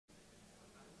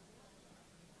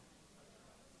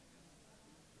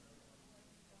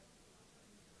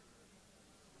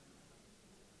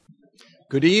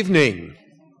Good evening.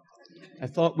 I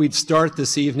thought we'd start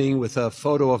this evening with a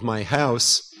photo of my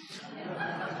house.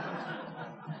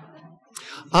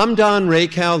 I'm Don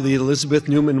Rakow, the Elizabeth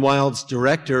Newman Wilds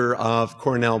Director of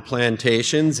Cornell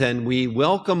Plantations, and we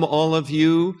welcome all of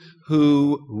you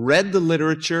who read the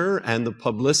literature and the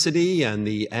publicity and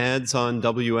the ads on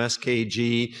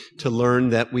WSKG to learn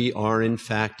that we are, in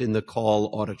fact, in the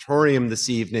Call Auditorium this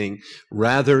evening,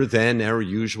 rather than our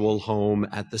usual home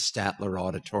at the Statler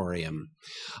Auditorium.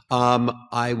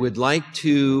 I would like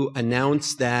to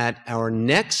announce that our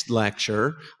next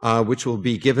lecture, which will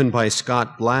be given by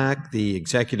Scott Black, the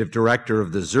Executive Director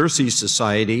of the Xerces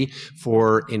Society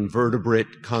for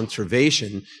Invertebrate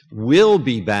Conservation, will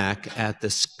be back at the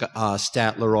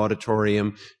Statler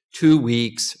Auditorium 2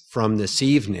 weeks from this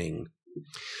evening.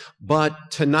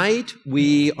 But tonight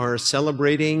we are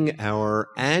celebrating our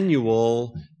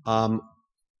annual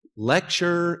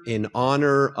lecture in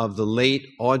honor of the late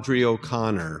Audrey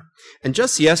O'Connor. And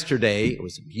just yesterday, it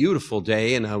was a beautiful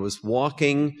day, and I was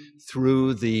walking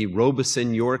through the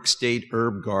Robeson York State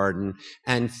Herb Garden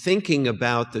and thinking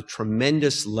about the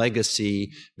tremendous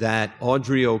legacy that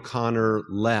Audrey O'Connor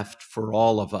left for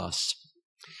all of us.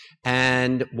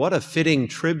 And what a fitting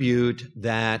tribute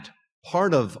that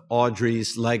part of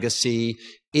Audrey's legacy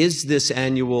is this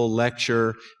annual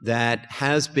lecture that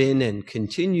has been and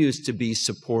continues to be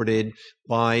supported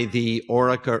by the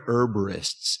Orica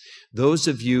herborists. Those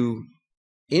of you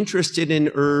interested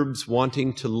in herbs,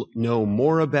 wanting to know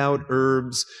more about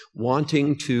herbs,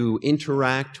 wanting to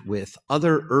interact with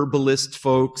other herbalist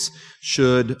folks,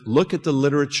 should look at the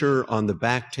literature on the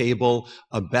back table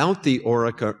about the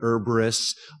Orica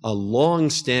herborists, a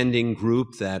long-standing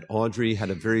group that Audrey had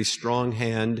a very strong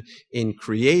hand in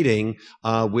creating,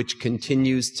 which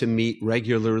continues to meet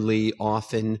regularly,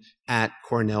 often at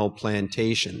Cornell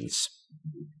Plantations.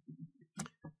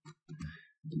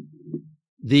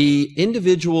 The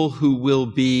individual who will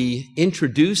be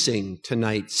introducing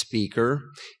tonight's speaker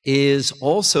is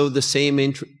also the same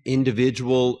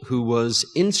individual who was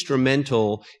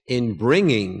instrumental in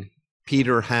bringing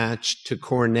Peter Hatch to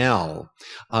Cornell.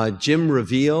 Jim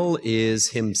Reveal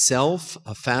is himself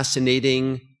a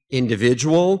fascinating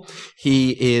individual.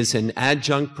 He is an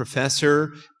adjunct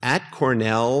professor at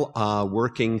Cornell,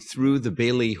 working through the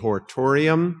Bailey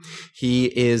Hortorium.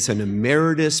 He is an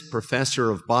emeritus professor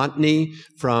of botany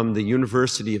from the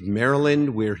University of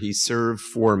Maryland, where he served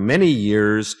for many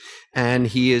years, and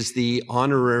he is the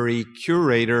honorary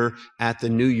curator at the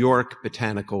New York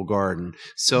Botanical Garden.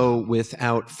 So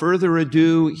without further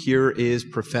ado, here is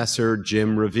Professor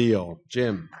Jim Reveal.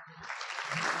 Jim.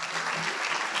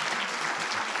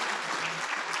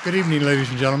 Good evening, ladies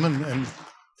and gentlemen, and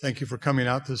thank you for coming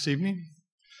out this evening.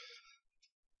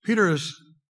 Peter is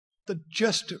the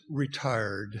just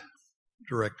retired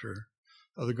director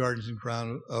of the Gardens and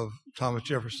Grounds of Thomas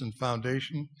Jefferson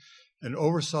Foundation and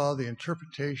oversaw the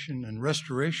interpretation and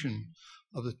restoration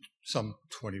of the some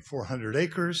 2,400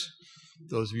 acres.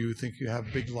 Those of you who think you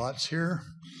have big lots here,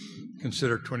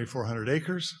 consider 2,400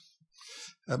 acres,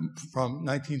 from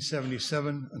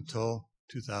 1977 until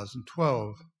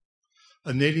 2012.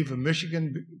 A native of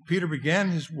Michigan, Peter began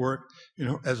his work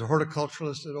as a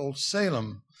horticulturalist at Old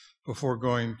Salem before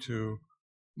going to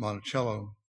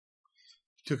Monticello.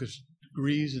 He took his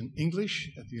degrees in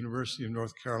English at the University of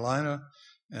North Carolina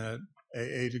and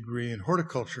a degree in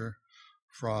horticulture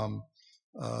from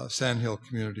Sandhill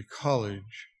Community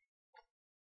College.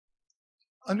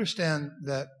 Understand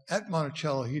that at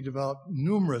Monticello he developed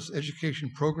numerous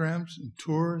education programs and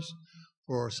tours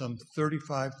for some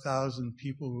 35,000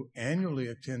 people who annually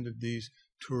attended these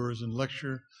tours and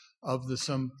lecture, of the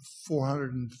some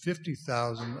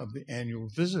 450,000 of the annual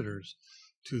visitors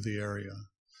to the area.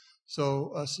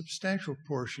 So a substantial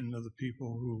portion of the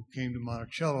people who came to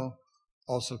Monticello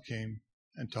also came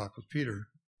and talked with Peter.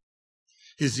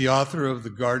 He's the author of The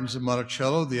Gardens of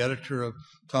Monticello, the editor of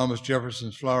Thomas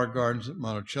Jefferson's Flower Gardens at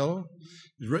Monticello.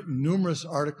 He's written numerous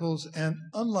articles, and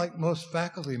unlike most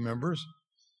faculty members,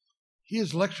 he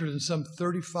has lectured in some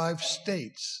 35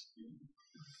 states.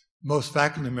 Most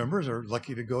faculty members are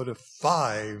lucky to go to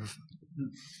 5.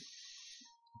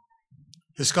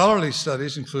 His scholarly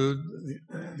studies include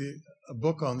a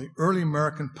book on the early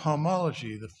American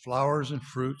pomology, the flowers and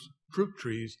fruit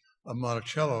trees of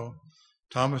Monticello,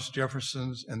 Thomas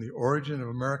Jefferson's and the Origin of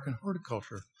American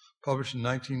Horticulture, published in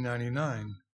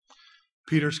 1999.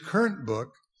 Peter's current book,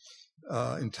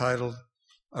 entitled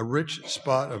A Rich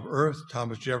Spot of Earth,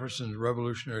 Thomas Jefferson's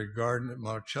Revolutionary Garden at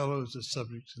Monticello, is the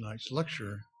subject of tonight's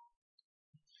lecture.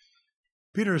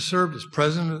 Peter has served as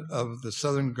president of the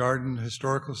Southern Garden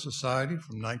Historical Society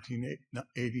from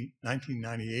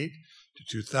 1998 to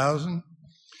 2000.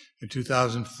 In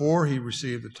 2004, he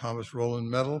received the Thomas Rowland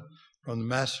Medal from the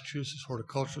Massachusetts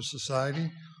Horticultural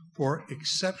Society for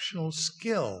exceptional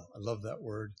skill. I love that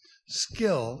word,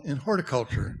 skill in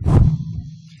horticulture.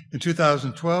 In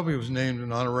 2012, he was named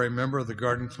an honorary member of the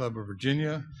Garden Club of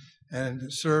Virginia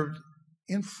and served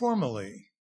informally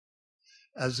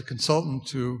as a consultant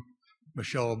to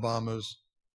Michelle Obama's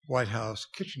White House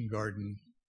kitchen garden.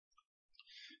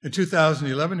 In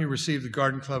 2011, he received the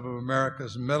Garden Club of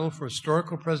America's Medal for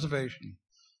Historical Preservation.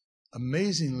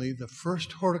 Amazingly, the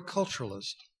first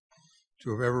horticulturalist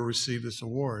to have ever received this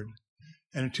award.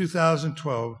 And in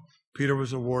 2012, Peter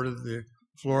was awarded the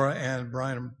Flora Ann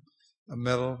Bryan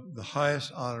Medal, the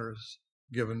highest honors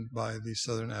given by the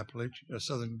Southern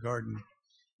Garden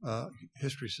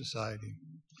History Society.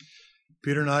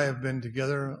 Peter and I have been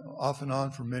together off and on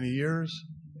for many years,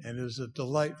 and it is a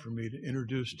delight for me to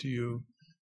introduce to you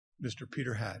Mr.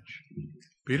 Peter Hatch.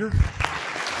 Peter?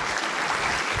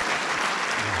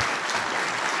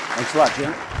 Thanks a lot,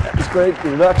 Jim. That was a great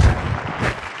introduction.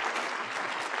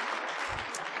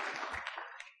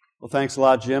 Well, thanks a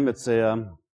lot, Jim. It's a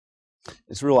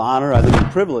real honor, I think, a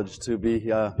privilege to be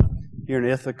here in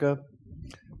Ithaca,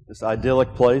 this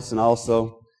idyllic place, and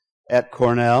also at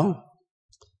Cornell.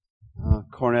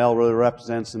 Cornell really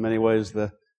represents, in many ways,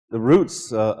 the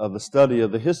roots of the study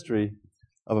of the history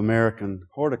of American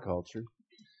horticulture.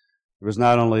 There was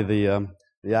not only the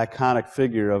iconic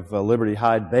figure of Liberty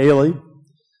Hyde Bailey,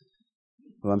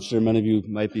 who I'm sure many of you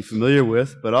might be familiar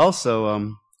with, but also a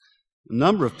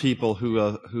number of people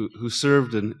who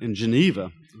served in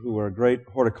Geneva, who were great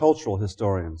horticultural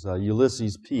historians.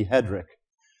 Ulysses P. Hedrick,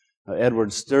 Edward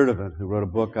Sturdivant, who wrote a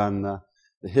book on the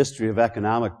history of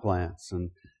economic plants,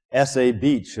 and S.A.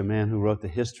 Beach, a man who wrote the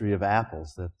history of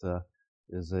apples, that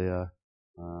is an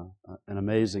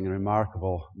amazing and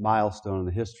remarkable milestone in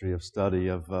the history of study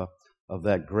of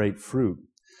that great fruit.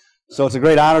 So it's a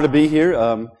great honor to be here,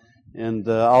 and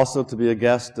also to be a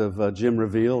guest of Jim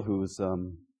Reveal, who's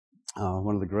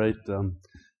one of the great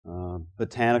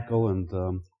botanical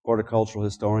and horticultural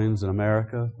historians in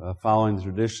America, following the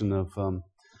tradition of some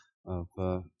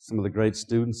of the great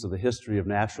students of the history of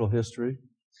natural history.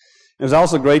 It was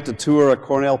also great to tour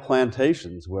Cornell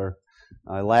plantations, where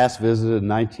I last visited in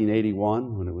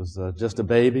 1981 when it was just a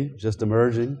baby, just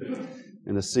emerging,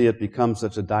 and to see it become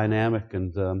such a dynamic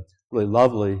and really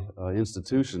lovely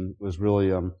institution was really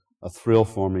a thrill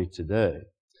for me today.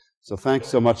 So thanks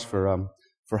so much for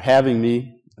having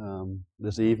me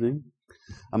this evening.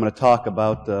 I'm going to talk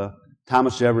about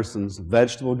Thomas Jefferson's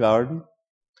vegetable garden.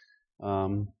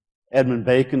 Edmund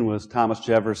Bacon was Thomas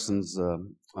Jefferson's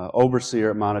overseer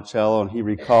at Monticello, and he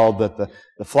recalled that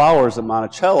the flowers at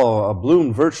Monticello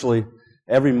bloomed virtually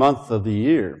every month of the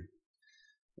year.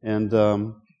 And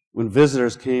when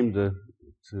visitors came to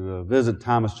visit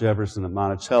Thomas Jefferson at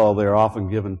Monticello, they were often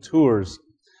given tours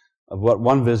of what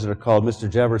one visitor called Mr.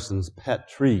 Jefferson's pet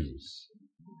trees.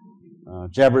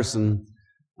 Jefferson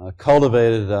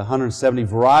cultivated 170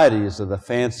 varieties of the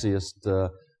fanciest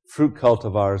fruit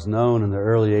cultivars known in the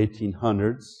early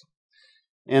 1800s.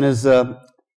 And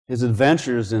his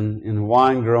adventures in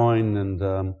wine growing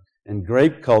and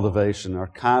grape cultivation are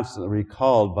constantly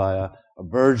recalled by a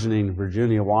burgeoning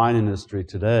Virginia wine industry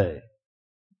today.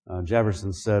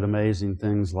 Jefferson said amazing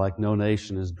things like, "No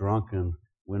nation is drunken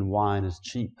when wine is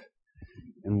cheap,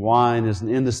 and wine is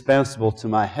indispensable to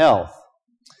my health."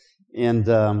 And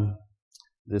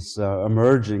this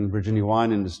emerging Virginia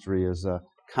wine industry is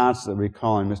constantly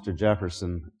recalling Mr.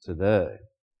 Jefferson today.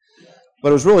 But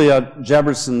it was really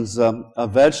Jefferson's a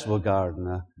vegetable garden,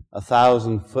 a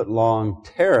 1,000-foot-long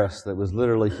terrace that was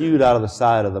literally hewed out of the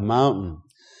side of the mountain.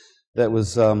 That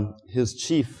was his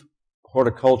chief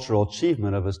horticultural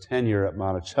achievement of his tenure at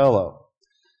Monticello.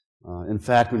 In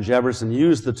fact, when Jefferson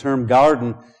used the term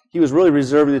garden, he was really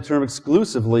reserving the term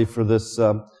exclusively for this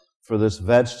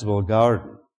vegetable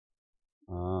garden.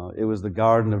 It was the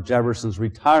garden of Jefferson's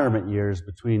retirement years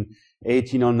between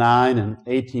 1809 and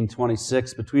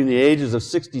 1826, between the ages of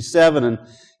 67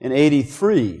 and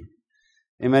 83.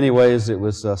 In many ways, it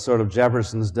was sort of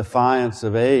Jefferson's defiance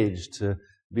of age to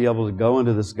be able to go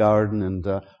into this garden and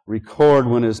record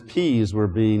when his peas were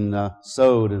being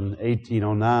sowed in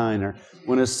 1809, or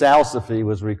when his salsify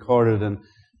was recorded and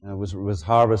was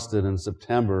harvested in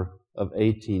September of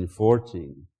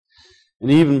 1814. And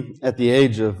even at the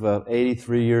age of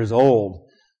 83 years old,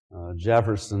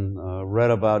 Jefferson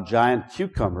read about giant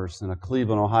cucumbers in a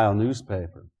Cleveland, Ohio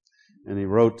newspaper. And he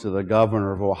wrote to the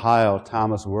governor of Ohio,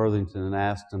 Thomas Worthington, and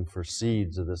asked him for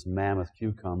seeds of this mammoth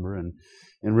cucumber. And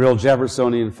in real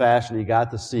Jeffersonian fashion, he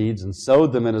got the seeds and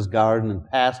sowed them in his garden and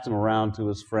passed them around to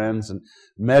his friends and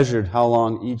measured how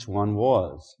long each one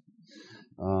was.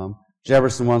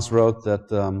 Jefferson once wrote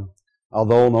that,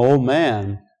 although an old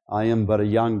man, I am but a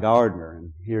young gardener.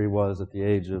 And here he was at the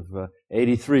age of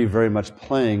 83, very much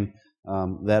playing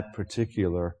that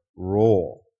particular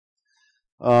role.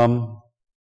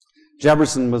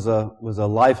 Jefferson was a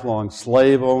lifelong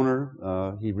slave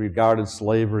owner. He regarded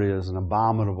slavery as an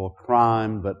abominable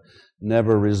crime, but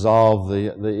never resolved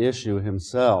the issue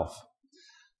himself.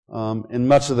 And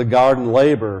much of the garden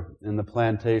labor and the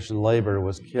plantation labor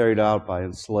was carried out by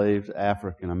enslaved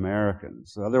African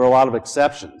Americans. There were a lot of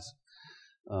exceptions.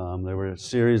 There were a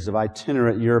series of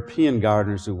itinerant European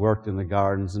gardeners who worked in the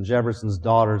gardens, and Jefferson's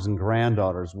daughters and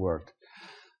granddaughters worked.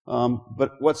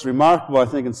 But what's remarkable, I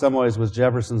think, in some ways, was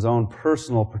Jefferson's own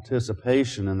personal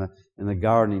participation in the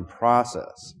gardening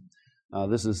process.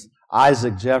 This is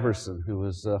Isaac Jefferson, who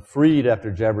was freed after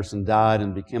Jefferson died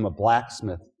and became a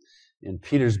blacksmith in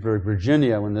Petersburg,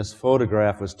 Virginia, when this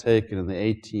photograph was taken in the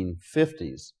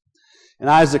 1850s. And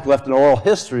Isaac left an oral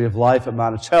history of life at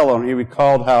Monticello, and he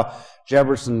recalled how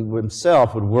Jefferson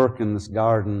himself would work in this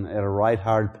garden at a right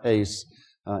hard pace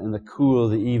in the cool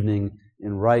of the evening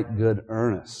in right good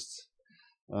earnest.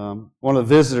 One of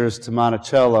the visitors to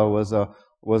Monticello was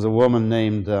a woman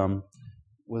named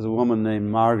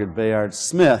Margaret Bayard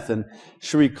Smith, and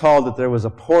she recalled that there was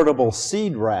a portable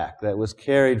seed rack that was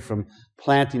carried from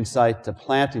planting site to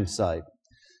planting site.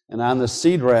 And on the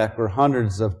seed rack were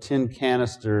hundreds of tin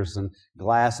canisters and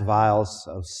glass vials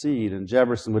of seed, and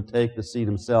Jefferson would take the seed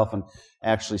himself and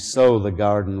actually sow the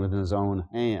garden with his own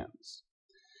hands.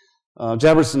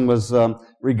 Jefferson was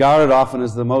regarded often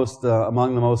as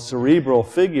among the most cerebral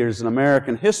figures in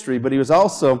American history, but he was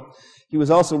also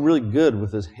really good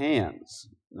with his hands.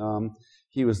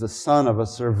 He was the son of a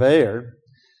surveyor,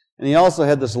 and he also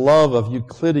had this love of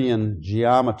Euclidean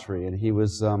geometry, and he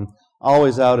was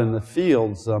always out in the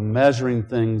fields measuring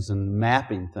things and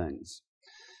mapping things.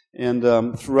 And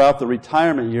throughout the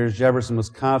retirement years, Jefferson was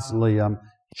constantly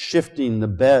shifting the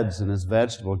beds in his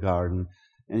vegetable garden.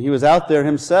 And he was out there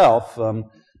himself,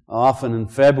 often in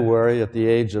February at the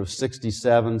age of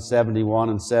 67, 71,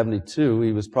 and 72.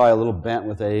 He was probably a little bent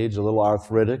with age, a little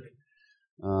arthritic.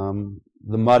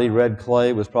 The muddy red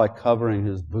clay was probably covering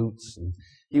his boots. And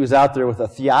he was out there with a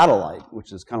theodolite,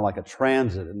 which is kind of like a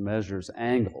transit. It measures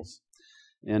angles.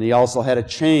 And he also had a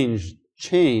chain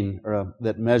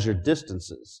that measured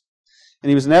distances. And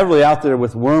he was inevitably out there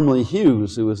with Wormley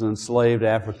Hughes, who was an enslaved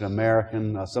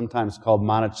African-American, sometimes called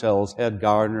Monticello's head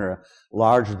gardener, a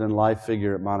larger-than-life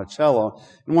figure at Monticello.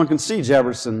 And one can see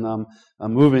Jefferson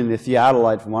moving the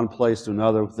theodolite from one place to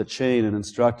another with the chain and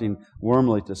instructing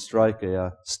Wormley to strike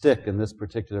a stick in this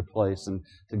particular place and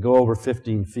to go over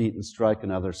 15 feet and strike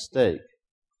another stake.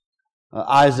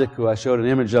 Isaac, who I showed an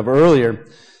image of earlier,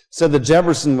 said that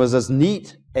Jefferson was as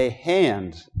neat a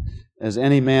hand as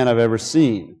any man I've ever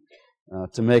seen.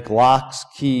 To make locks,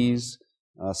 keys,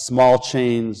 small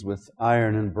chains with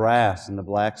iron and brass in the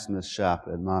blacksmith shop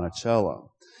at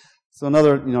Monticello. So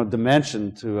another,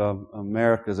 dimension to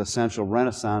America's essential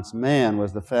Renaissance man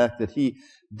was the fact that he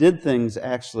did things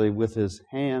actually with his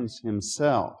hands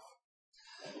himself.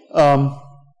 I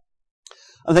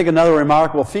think another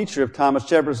remarkable feature of Thomas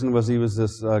Jefferson was he was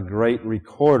this great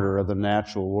recorder of the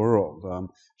natural world.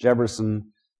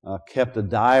 Jefferson kept a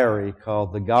diary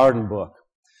called the Garden Book.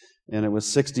 And it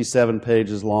was 67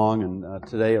 pages long, and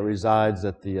today it resides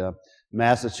at the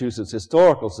Massachusetts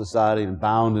Historical Society and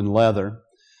bound in leather.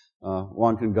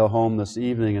 One can go home this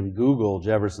evening and Google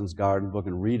Jefferson's Garden Book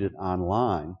and read it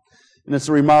online. And it's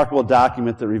a remarkable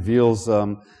document that reveals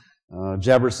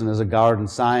Jefferson as a garden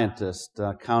scientist,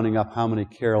 counting up how many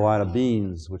Carolina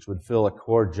beans, which would fill a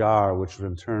quart jar, which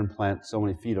would in turn plant so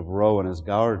many feet of row in his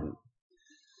garden.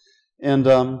 And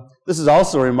this is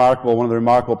also one of the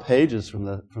remarkable pages from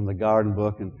the Garden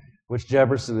Book, in which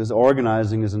Jefferson is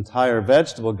organizing his entire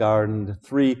vegetable garden into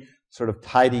three sort of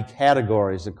tidy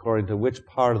categories according to which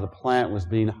part of the plant was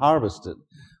being harvested,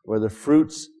 whether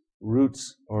fruits,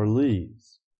 roots, or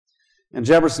leaves. And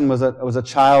Jefferson was a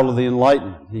child of the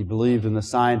Enlightenment. He believed in the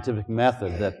scientific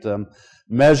method that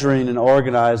measuring and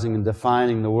organizing and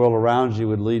defining the world around you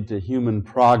would lead to human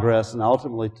progress and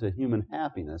ultimately to human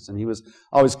happiness. And he was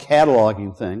always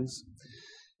cataloging things.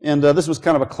 And this was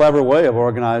kind of a clever way of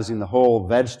organizing the whole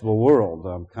vegetable world,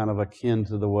 kind of akin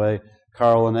to the way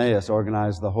Carl Linnaeus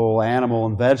organized the whole animal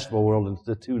and vegetable world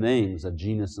into two names, a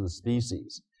genus and a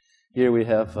species. Here we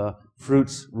have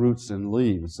fruits, roots, and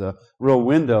leaves, a real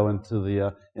window into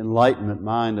the Enlightenment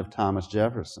mind of Thomas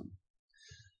Jefferson.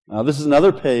 This is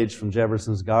another page from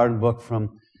Jefferson's Garden Book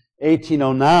from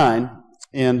 1809,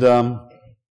 and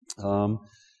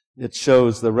it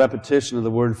shows the repetition of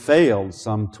the word failed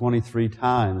some 23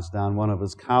 times down one of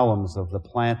his columns of the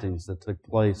plantings that took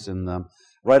place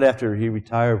right after he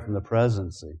retired from the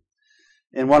presidency.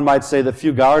 And one might say that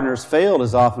few gardeners failed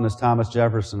as often as Thomas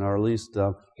Jefferson, or at least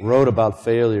wrote about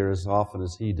failure as often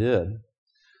as he did.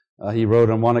 He wrote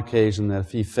on one occasion that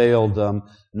if he failed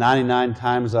 99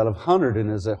 times out of 100 in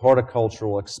his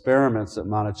horticultural experiments at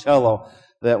Monticello,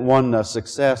 that one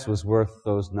success was worth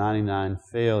those 99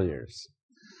 failures.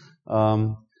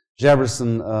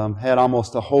 Jefferson had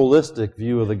almost a holistic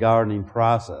view of the gardening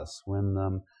process.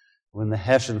 When the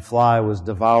Hessian fly was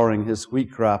devouring his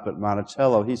wheat crop at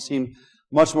Monticello, he seemed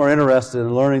much more interested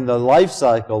in learning the life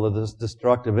cycle of this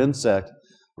destructive insect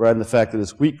rather than the fact that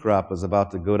his wheat crop was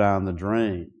about to go down the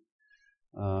drain.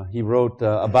 He wrote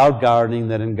about gardening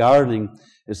that in gardening,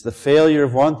 it's the failure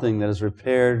of one thing that is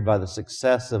repaired by the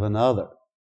success of another.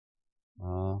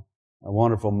 A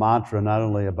wonderful mantra not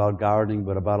only about gardening,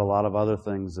 but about a lot of other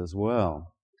things as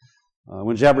well.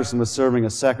 When Jefferson was serving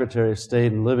as Secretary of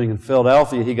State and living in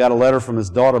Philadelphia, he got a letter from his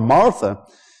daughter Martha,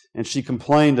 and she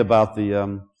complained about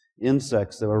the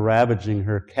insects that were ravaging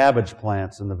her cabbage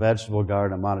plants in the vegetable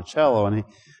garden at Monticello. And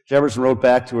Jefferson wrote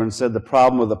back to her and said the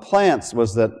problem with the plants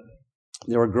was that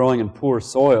they were growing in poor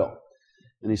soil.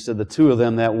 And he said the two of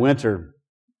them that winter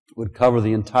would cover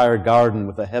the entire garden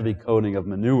with a heavy coating of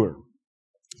manure.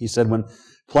 He said when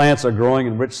plants are growing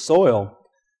in rich soil,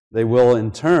 they will in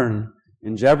turn,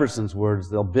 in Jefferson's words,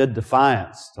 they'll bid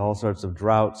defiance to all sorts of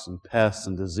droughts and pests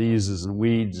and diseases and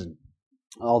weeds and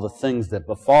all the things that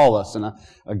befall us in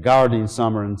a gardening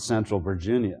summer in central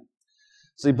Virginia.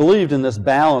 So he believed in this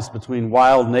balance between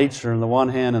wild nature on the one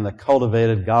hand and the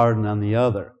cultivated garden on the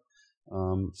other.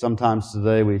 Sometimes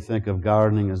today we think of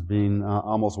gardening as being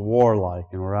almost warlike,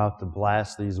 and we're out to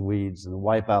blast these weeds and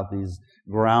wipe out these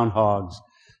groundhogs.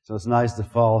 So it's nice to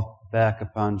fall back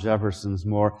upon Jefferson's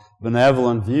more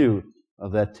benevolent view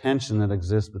of that tension that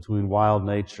exists between wild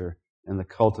nature and the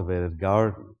cultivated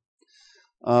garden.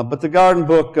 But the garden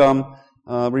book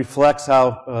reflects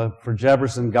how, for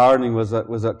Jefferson, gardening was a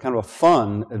kind of a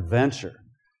fun adventure.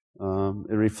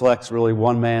 It reflects really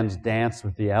one man's dance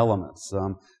with the elements.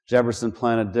 Jefferson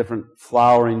planted different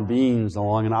flowering beans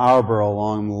along an arbor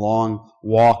along the long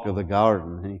walk of the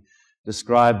garden. He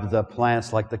described the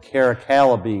plants like the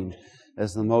caracalla bean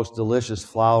as the most delicious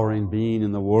flowering bean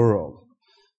in the world.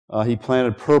 He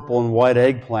planted purple and white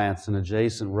eggplants in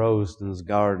adjacent rows in his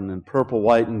garden, and purple,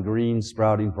 white, and green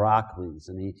sprouting broccolis,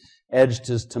 and he edged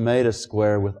his tomato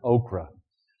square with okra.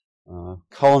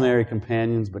 Culinary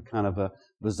companions, but kind of a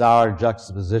bizarre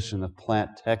juxtaposition of plant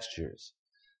textures.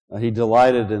 He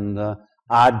delighted in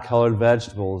odd-colored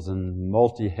vegetables and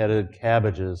multi-headed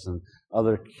cabbages and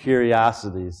other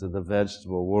curiosities of the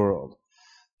vegetable world.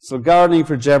 So gardening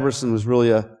for Jefferson was really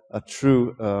a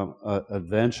true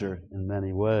adventure in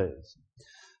many ways.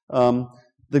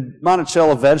 The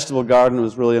Monticello vegetable garden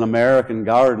was really an American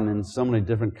garden in so many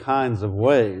different kinds of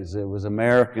ways. It was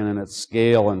American in its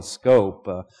scale and scope.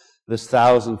 This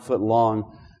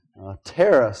 1,000-foot-long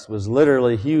terrace was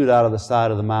literally hewed out of the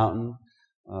side of the mountain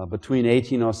between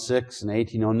 1806 and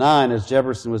 1809 as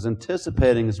Jefferson was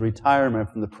anticipating his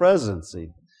retirement from the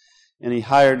presidency. And he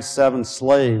hired 7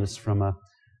 slaves from a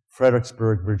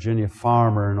Fredericksburg, Virginia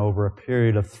farmer, and over a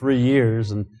period of 3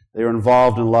 years, and they were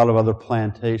involved in a lot of other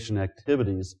plantation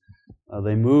activities.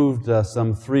 They moved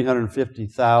some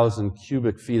 350,000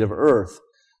 cubic feet of earth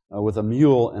with a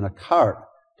mule and a cart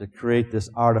to create this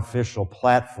artificial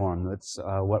platform. That's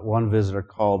what one visitor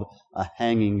called a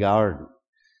hanging garden.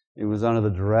 It was under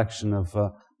the direction of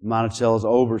Monticello's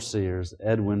overseers,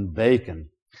 Edwin Bacon.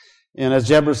 And as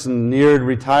Jefferson neared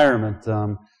retirement,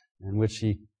 in which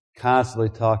he constantly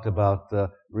talked about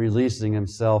releasing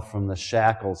himself from the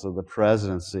shackles of the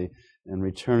presidency and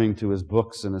returning to his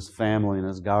books and his family and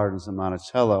his gardens in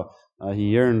Monticello, he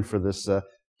yearned for this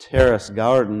terraced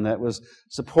garden that was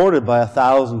supported by a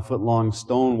 1,000-foot-long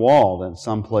stone wall that in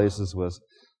some places was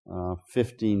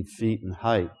 15 feet in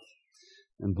height.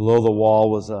 And below the wall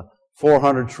was a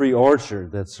 400-tree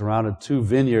orchard that surrounded 2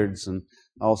 vineyards and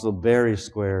also berry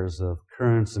squares of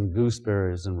currants and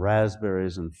gooseberries and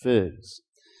raspberries and figs.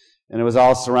 And it was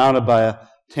all surrounded by a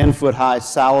 10-foot-high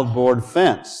solid board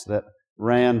fence that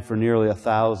ran for nearly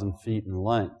 1,000 feet in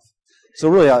length. So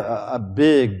really a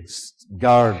big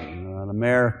garden, an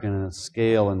American in its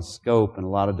scale and scope in a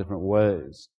lot of different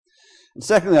ways. And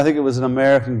secondly, I think it was an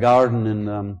American garden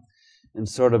in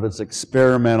sort of its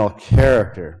experimental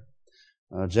character.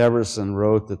 Jefferson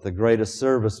wrote that the greatest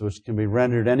service which can be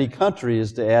rendered any country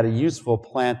is to add a useful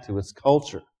plant to its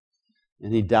culture.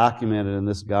 And he documented in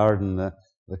this garden the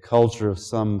culture of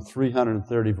some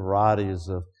 330 varieties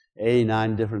of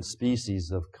 89 different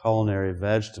species of culinary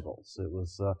vegetables. It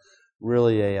was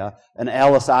really an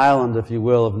Ellis Island, if you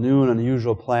will, of new and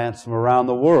unusual plants from around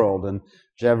the world. And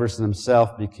Jefferson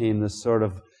himself became this sort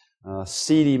of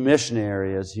seedy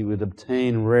missionary, as he would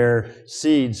obtain rare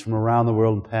seeds from around the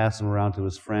world and pass them around to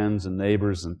his friends and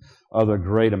neighbors and other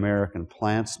great American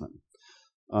plantsmen.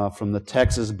 From the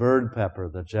Texas bird pepper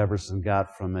that Jefferson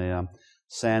got from a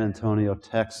San Antonio,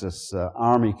 Texas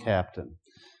Army captain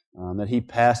that he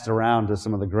passed around to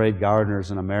some of the great gardeners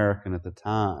in America at the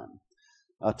time.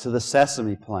 To the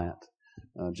sesame plant.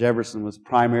 Jefferson was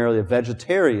primarily a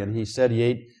vegetarian. He said he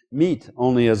ate meat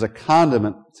only as a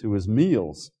condiment to his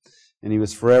meals. And he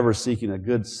was forever seeking a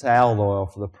good salad oil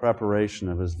for the preparation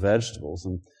of his vegetables.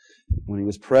 And when he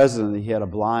was president, he had a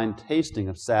blind tasting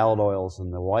of salad oils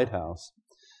in the White House.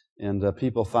 And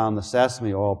people found the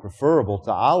sesame oil preferable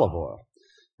to olive oil.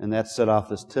 And that set off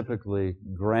this typically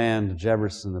grand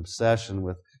Jefferson obsession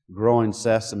with growing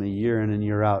sesame year in and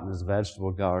year out in his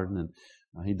vegetable garden. And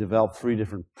he developed 3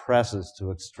 different presses to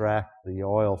extract the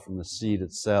oil from the seed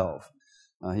itself.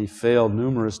 He failed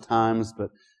numerous times,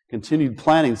 but continued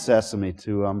planting sesame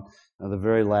to the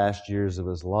very last years of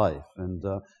his life, and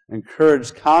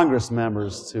encouraged Congress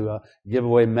members to give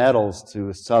away medals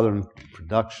to Southern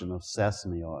production of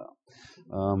sesame oil.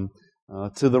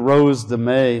 To the Rose de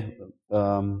May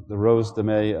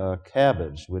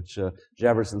cabbage, which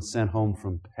Jefferson sent home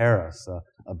from Paris,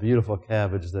 a beautiful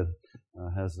cabbage that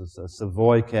has this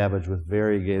Savoy cabbage with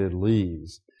variegated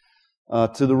leaves.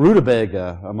 To the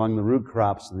rutabaga among the root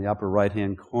crops in the upper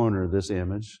right-hand corner of this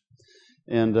image.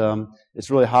 And it's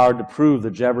really hard to prove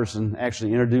that Jefferson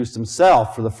actually introduced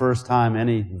himself for the first time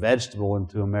any vegetable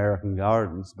into American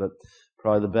gardens, but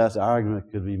probably the best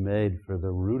argument could be made for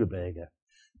the rutabaga.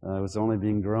 It was only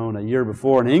being grown a year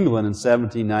before in England in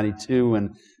 1792,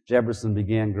 and Jefferson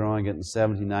began growing it in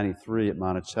 1793 at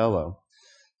Monticello.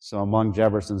 So among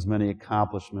Jefferson's many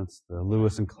accomplishments, the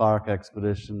Lewis and Clark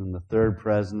expedition and the 3rd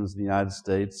President of the United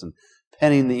States, and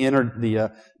penning the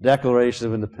Declaration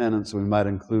of Independence, we might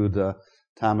include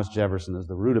Thomas Jefferson as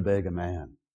the rutabaga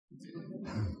man.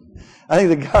 I think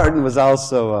the garden was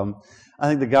also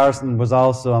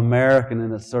American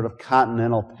in its sort of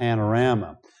continental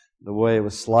panorama. The way it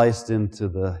was sliced into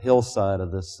the hillside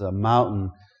of this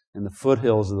mountain in the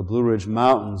foothills of the Blue Ridge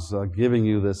Mountains, giving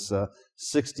you this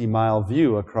 60-mile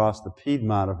view across the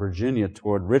Piedmont of Virginia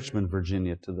toward Richmond,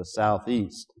 Virginia, to the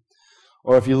southeast.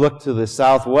 Or if you look to the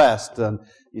southwest,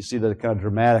 you see the kind of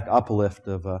dramatic uplift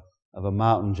of a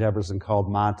mountain Jefferson called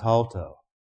Montalto.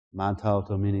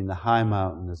 Montalto meaning the high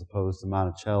mountain as opposed to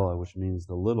Monticello, which means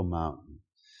the little mountain.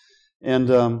 And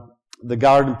the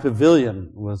garden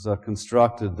pavilion was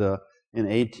constructed in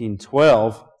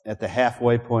 1812 at the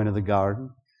halfway point of the garden.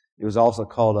 It was also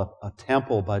called a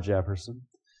temple by Jefferson.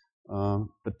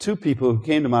 But 2 people who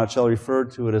came to Monticello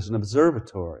referred to it as an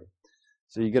observatory.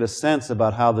 So you get a sense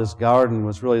about how this garden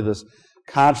was really this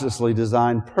consciously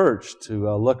designed perch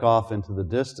to look off into the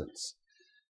distance.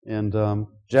 And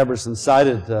Jefferson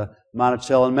cited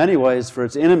Monticello in many ways for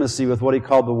its intimacy with what he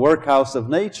called the workhouse of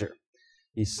nature.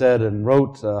 He said and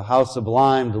wrote, "How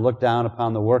sublime to look down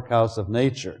upon the workhouse of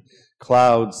nature.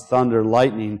 Clouds, thunder,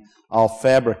 lightning, all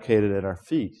fabricated at our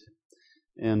feet."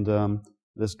 And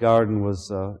this garden was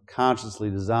consciously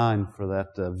designed for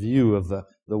that view of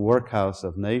the workhouse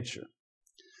of nature.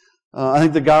 I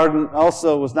think the garden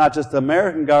also was not just an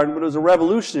American garden, but it was a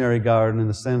revolutionary garden in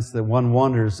the sense that one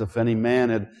wonders if any man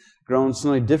had grown so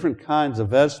many different kinds of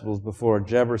vegetables before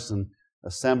Jefferson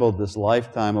assembled this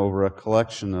lifetime over a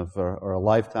collection of, or a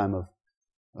lifetime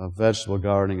of vegetable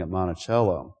gardening at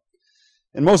Monticello.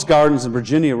 And most gardens in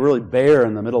Virginia were really bare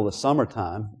in the middle of the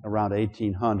summertime, around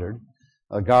 1800.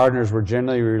 Gardeners were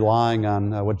generally relying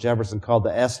on what Jefferson called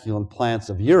the esculent plants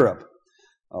of Europe,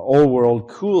 old world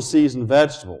cool season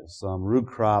vegetables, root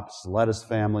crops, lettuce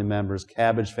family members,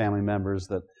 cabbage family members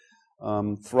that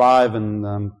thrive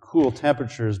in cool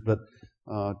temperatures but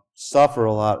suffer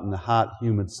a lot in the hot,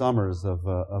 humid summers of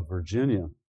Virginia.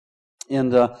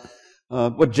 And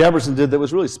what Jefferson did that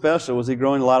was really special was he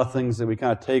growing a lot of things that we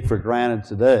kind of take for granted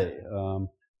today,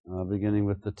 beginning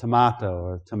with the tomato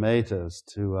or tomatoes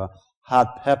to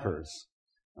hot peppers,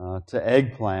 to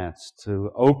eggplants, to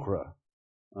okra,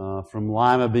 from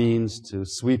lima beans to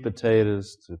sweet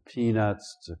potatoes, to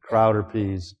peanuts, to Crowder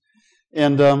peas.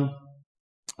 And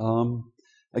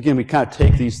again, we kind of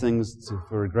take these things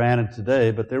for granted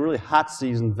today, but they're really hot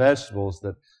season vegetables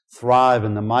that thrive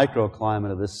in the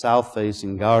microclimate of this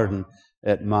south-facing garden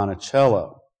at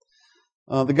Monticello.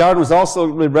 The garden was also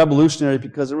really revolutionary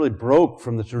because it really broke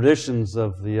from the traditions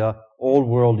of the old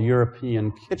world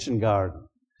European kitchen garden.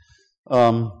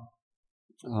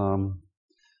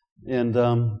 And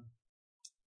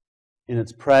in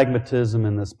its pragmatism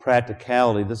and this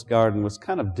practicality, this garden was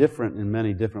kind of different in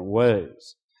many different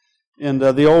ways. And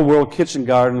the old world kitchen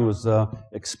garden was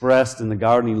expressed in the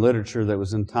gardening literature that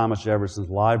was in Thomas Jefferson's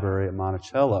library at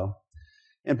Monticello.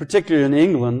 And particularly in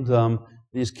England,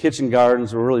 these kitchen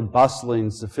gardens were really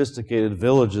bustling, sophisticated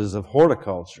villages of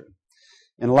horticulture.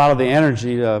 And a lot of the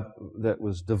energy that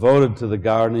was devoted to the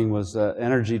gardening was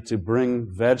energy to bring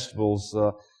vegetables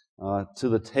to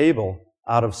the table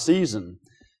out of season,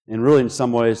 and really in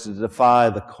some ways to defy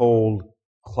the cold,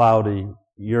 cloudy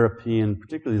European,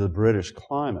 particularly the British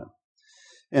climate.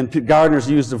 And gardeners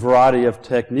used a variety of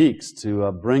techniques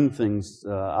to bring things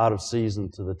out of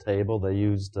season to the table. They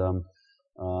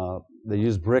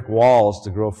used brick walls to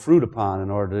grow fruit upon in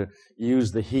order to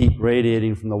use the heat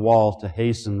radiating from the walls to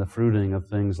hasten the fruiting of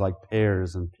things like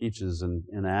pears and peaches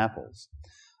and apples.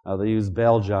 They used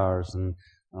bell jars and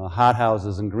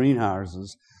hothouses and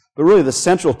greenhouses. But really the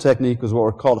central technique was what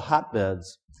were called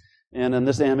hotbeds. And in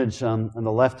this image on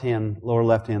the lower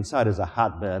left-hand side is a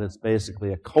hotbed. It's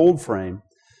basically a cold frame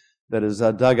that is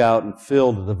dug out and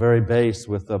filled at the very base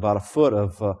with about a foot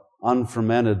of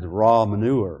unfermented raw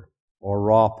manure or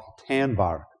raw tan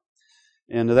bark.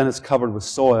 And then it's covered with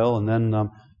soil, and then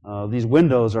these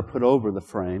windows are put over the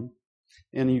frame.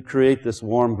 And you create this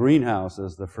warm greenhouse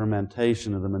as the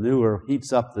fermentation of the manure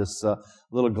heats up this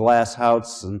little glass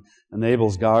house and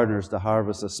enables gardeners to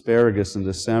harvest asparagus in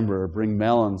December or bring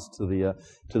melons to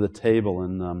the table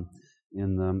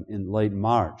in late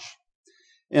March.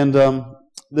 And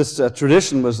this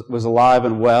tradition was alive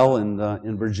and well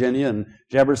in Virginia, and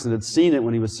Jefferson had seen it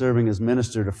when he was serving as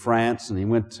minister to France, and he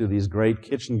went to these great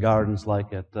kitchen gardens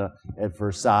like at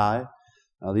Versailles.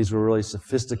 These were really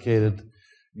sophisticated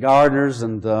gardeners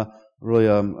and really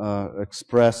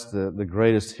expressed the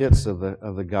greatest hits of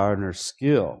the gardener's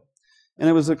skill. And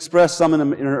it was expressed some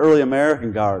in early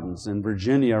American gardens in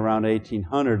Virginia around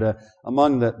 1800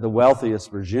 among the wealthiest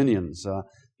Virginians,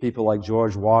 people like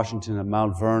George Washington at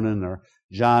Mount Vernon or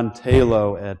John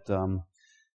Taylor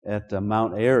at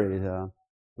Mount Airy,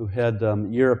 who had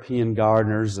European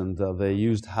gardeners, and they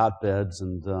used hotbeds.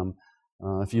 And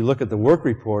if you look at the work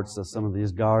reports of some of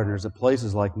these gardeners at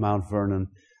places like Mount Vernon,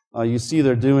 you see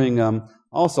they're doing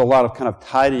also a lot of kind of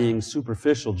tidying,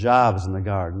 superficial jobs in the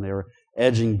garden. They were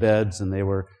edging beds, and they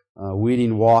were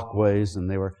weeding walkways, and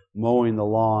they were mowing the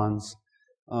lawns.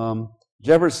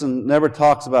 Jefferson never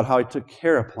talks about how he took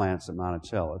care of plants at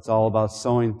Monticello. It's all about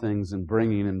sowing things and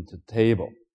bringing them to the table.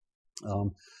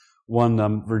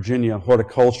 One Virginia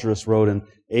horticulturist wrote in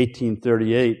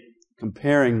 1838,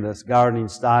 comparing this gardening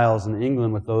styles in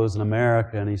England with those in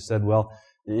America, and he said, well,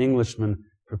 the Englishman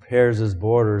prepares his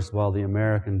borders while the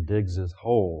American digs his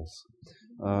holes.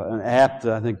 An apt,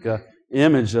 I think,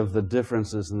 image of the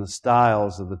differences in the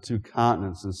styles of the two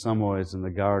continents in some ways in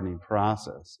the gardening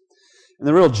process. And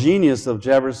the real genius of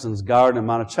Jefferson's garden at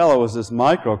Monticello was this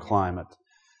microclimate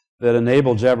that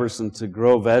enabled Jefferson to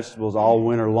grow vegetables all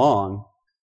winter long,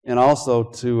 and also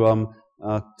to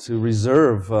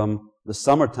reserve the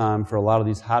summertime for a lot of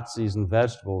these hot season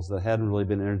vegetables that hadn't really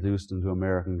been introduced into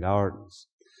American gardens.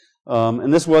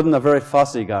 And this wasn't a very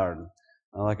fussy garden.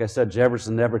 Like I said,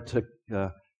 Jefferson never took,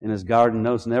 in his garden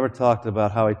notes, never talked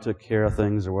about how he took care of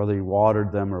things or whether he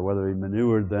watered them or whether he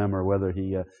manured them or whether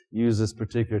he used this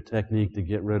particular technique to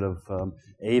get rid of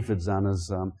aphids on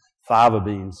his fava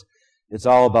beans. It's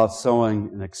all about sowing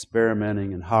and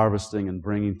experimenting and harvesting and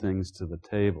bringing things to the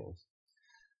table.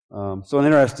 So an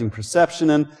interesting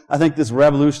perception, and I think this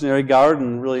revolutionary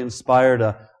garden really inspired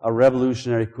a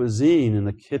revolutionary cuisine in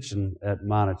the kitchen at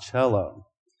Monticello.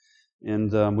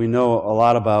 And we know a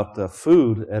lot about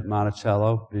food at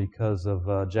Monticello because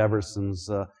of Jefferson's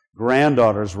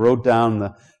granddaughters wrote down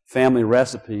the family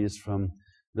recipes from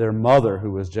their mother,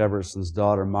 who was Jefferson's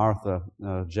daughter, Martha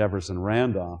Jefferson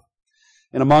Randolph.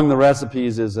 And among the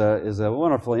recipes is a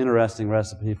wonderful, interesting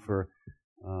recipe for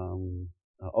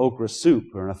okra soup,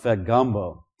 or in effect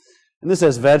gumbo. And this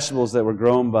has vegetables that were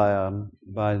grown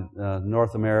by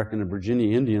North American and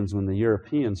Virginia Indians when the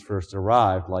Europeans first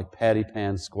arrived, like patty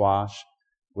pan squash,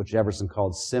 which Jefferson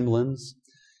called simlins,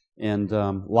 and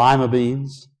lima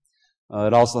beans.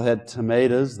 It also had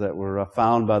tomatoes that were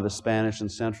found by the Spanish in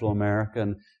Central America,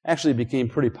 and actually became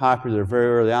pretty popular very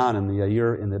early on in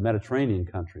the Mediterranean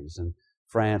countries, in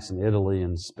France and Italy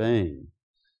and Spain.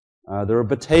 There were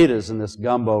potatoes in this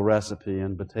gumbo recipe,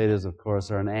 and potatoes, of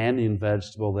course, are an Andean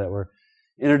vegetable that were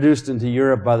introduced into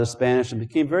Europe by the Spanish and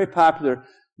became very popular,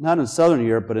 not in southern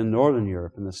Europe, but in northern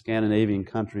Europe, in the Scandinavian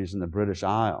countries and the British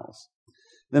Isles.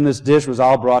 Then this dish was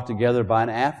all brought together by an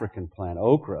African plant,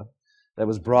 okra, that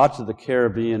was brought to the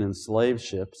Caribbean in slave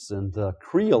ships and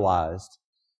creolized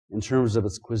in terms of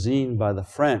its cuisine by the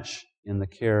French in the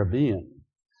Caribbean.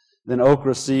 Then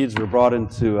okra seeds were brought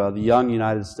into the young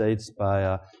United States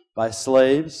by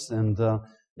slaves, and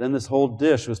then this whole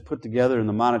dish was put together in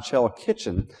the Monticello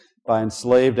kitchen by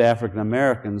enslaved African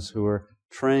Americans who were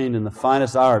trained in the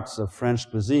finest arts of French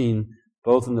cuisine,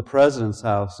 both in the President's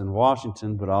house in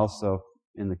Washington, but also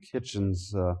in the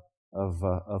kitchens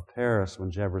of Paris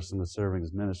when Jefferson was serving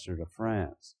as minister to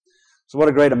France. So what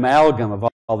a great amalgam of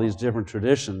all these different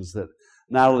traditions that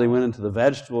not only went into the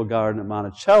vegetable garden at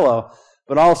Monticello,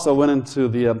 but also went into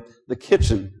the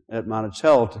kitchen at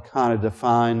Monticello to kind of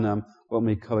define what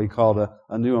we called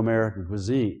a new American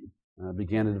cuisine.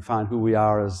 Began to define who we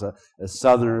are as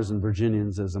Southerners and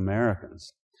Virginians as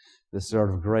Americans. This sort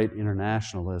of great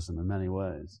internationalism in many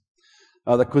ways.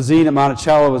 The cuisine at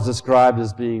Monticello was described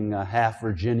as being half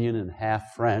Virginian and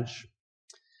half French.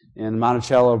 And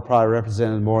Monticello probably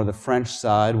represented more of the French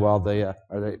side, while the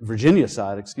Virginia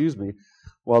side, excuse me,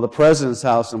 while the President's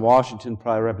house in Washington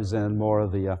probably represented more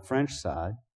of the French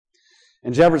side.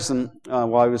 And Jefferson,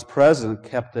 while he was president,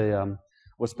 kept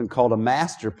what's been called a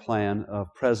master plan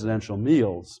of presidential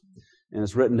meals. And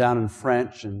it's written down in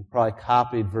French and probably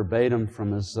copied verbatim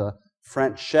from his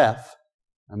French chef,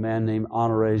 a man named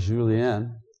Honoré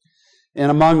Julien.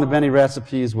 And among the many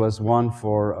recipes was one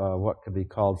for what could be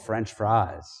called French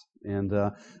fries. And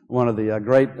one of the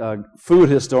great food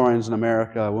historians in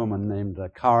America, a woman named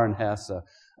Karen Hess, a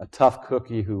tough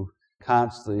cookie who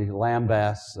constantly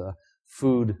lambasts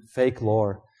food fake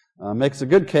lore, makes a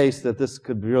good case that this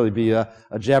could really be a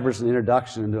Jefferson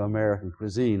introduction into American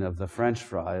cuisine of the French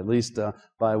fry, at least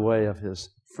by way of his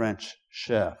French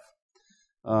chef.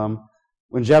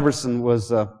 When Jefferson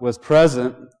was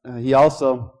president, he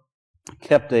also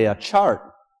kept a chart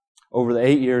over the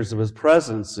 8 years of his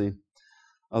presidency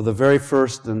of the very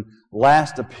first and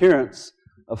last appearance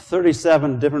of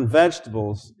 37 different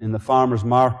vegetables in the farmers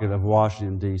market of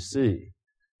Washington, D.C.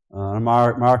 A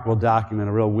remarkable document,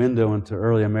 a real window into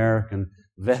early American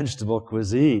vegetable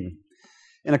cuisine.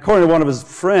 And according to one of his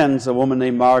friends, a woman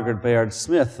named Margaret Bayard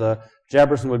Smith,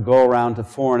 Jefferson would go around to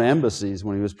foreign embassies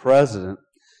when he was president,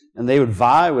 and they would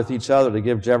vie with each other to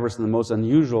give Jefferson the most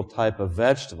unusual type of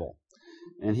vegetable.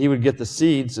 And he would get the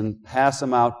seeds and pass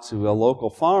them out to local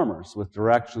farmers with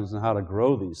directions on how to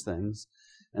grow these things.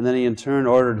 And then he in turn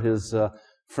ordered his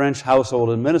French household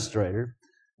administrator,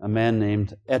 a man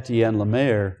named Etienne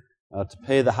Lemaire, to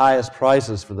pay the highest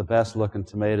prices for the best-looking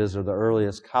tomatoes or the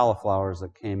earliest cauliflowers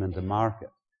that came into market.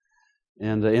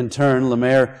 And in turn,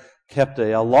 Lemaire kept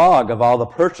a log of all the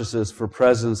purchases for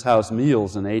President's House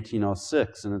meals in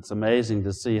 1806, and it's amazing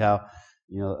to see how,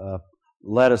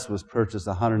 lettuce was purchased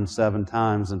 107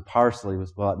 times and parsley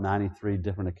was bought 93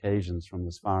 different occasions from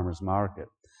this farmer's market.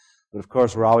 But of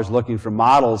course, we're always looking for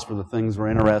models for the things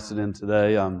we're interested in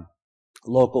today,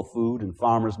 local food and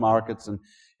farmers markets. And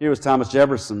here was Thomas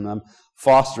Jefferson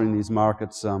fostering these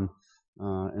markets and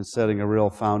setting a real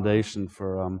foundation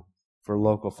for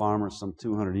local farmers some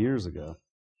 200 years ago.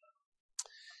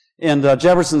 And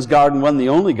Jefferson's garden wasn't the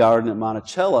only garden at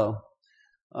Monticello.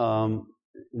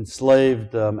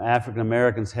 Enslaved African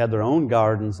Americans had their own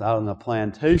gardens out on the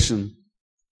plantation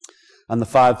on the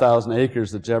 5,000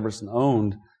 acres that Jefferson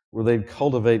owned, where they'd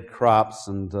cultivate crops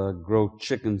and grow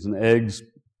chickens and eggs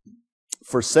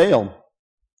for sale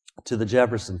to the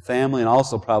Jefferson family and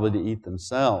also probably to eat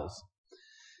themselves.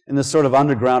 And this sort of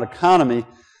underground economy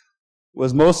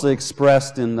was mostly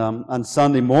expressed on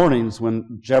Sunday mornings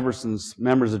when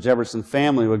members of Jefferson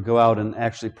family would go out and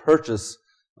actually purchase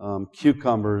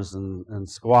cucumbers and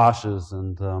squashes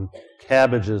and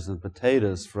cabbages and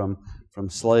potatoes from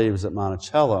slaves at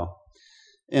Monticello.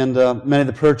 And many of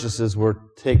the purchases were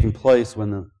taking place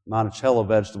when the Monticello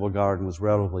vegetable garden was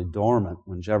relatively dormant,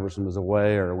 when Jefferson was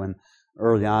away or when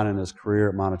early on in his career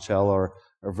at Monticello or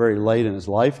very late in his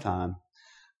lifetime.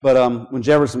 But when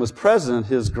Jefferson was president,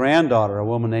 his granddaughter, a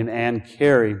woman named Ann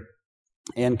Carey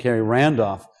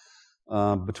Randolph,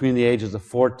 between the ages of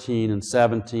 14 and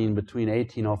 17, between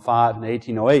 1805 and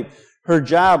 1808, her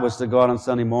job was to go out on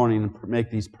Sunday morning and make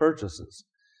these purchases.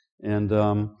 And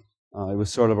it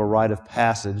was sort of a rite of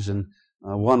passage. And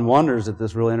one wonders at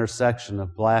this real intersection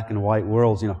of black and white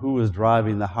worlds, who was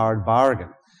driving the hard bargain?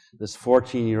 This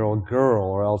 14-year-old girl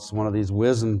or else one of these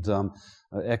wizened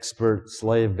expert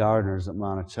slave gardeners at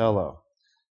Monticello.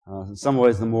 In some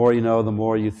ways, the more you know, the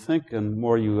more you think and the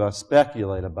more you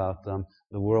speculate about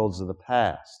the worlds of the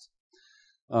past.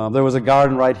 There was a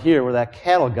garden right here where that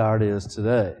cattle guard is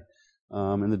today.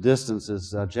 In the distance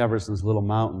is Jefferson's little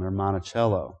mountain, or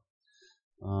Monticello.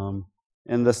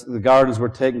 And the gardens were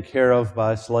taken care of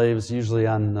by slaves, usually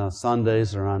on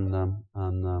Sundays or in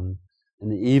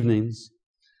the evenings.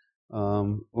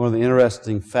 one of the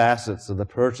interesting facets of the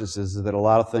purchases is that a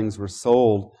lot of things were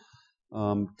sold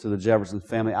to the Jefferson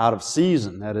family out of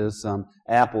season. That is,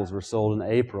 apples were sold in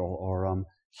April, or a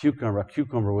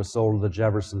cucumber was sold to the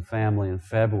Jefferson family in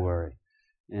February,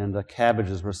 and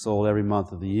cabbages were sold every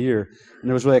month of the year. And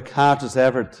there was really a conscious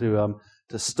effort to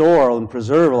store and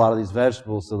preserve a lot of these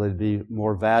vegetables so they'd be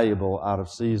more valuable out of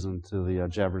season to the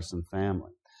Jefferson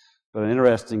family. But an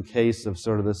interesting case of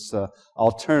sort of this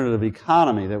alternative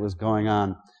economy that was going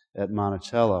on at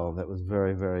Monticello that was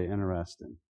very, very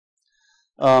interesting.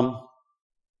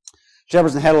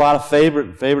 Jefferson had a lot of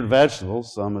favorite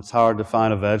vegetables. It's hard to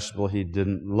find a vegetable he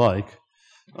didn't like.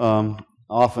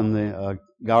 Often the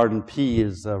garden pea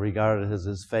is regarded as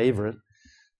his favorite.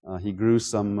 He grew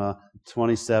some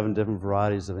 27 different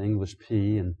varieties of English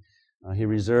pea, and he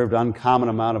reserved uncommon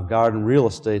amount of garden real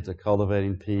estate to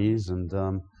cultivating peas,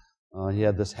 and he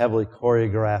had this heavily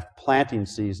choreographed planting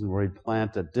season where he'd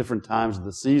plant at different times of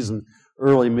the season,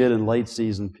 early, mid, and late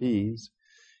season peas.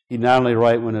 He'd not only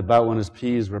write about when his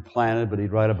peas were planted, but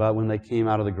he'd write about when they came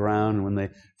out of the ground and when they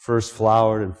first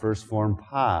flowered and first formed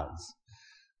pods.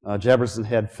 Jefferson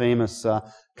had famous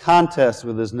contests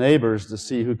with his neighbors to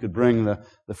see who could bring the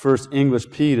first English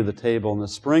pea to the table in the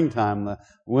springtime, the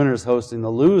winners hosting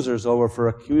the losers over for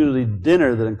a community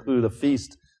dinner that included a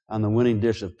feast on the winning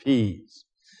dish of peas.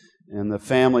 And the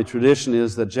family tradition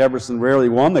is that Jefferson rarely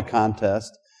won the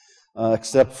contest,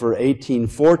 except for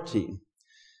 1814.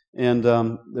 And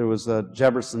there was a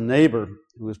Jefferson neighbor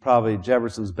who was probably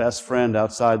Jefferson's best friend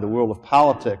outside the world of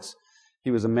politics. He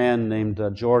was a man named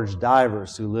George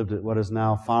Divers, who lived at what is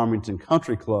now Farmington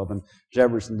Country Club, and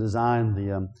Jefferson designed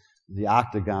the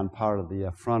octagon part of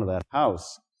the front of that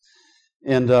house.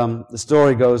 And the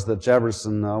story goes that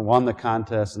Jefferson won the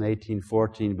contest in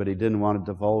 1814, but he didn't want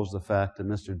to divulge the fact to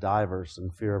Mr. Divers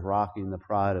in fear of rocking the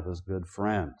pride of his good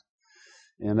friend.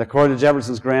 And according to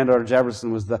Jefferson's granddaughter,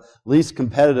 Jefferson was the least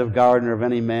competitive gardener of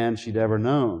any man she'd ever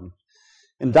known.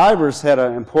 And Divers had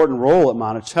an important role at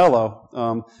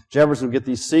Monticello. Jefferson would get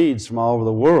these seeds from all over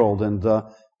the world, and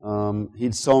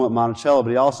he'd sow them at Monticello,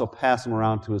 but he also passed them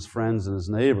around to his friends and his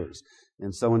neighbors.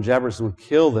 And so when Jefferson would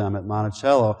kill them at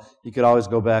Monticello, he could always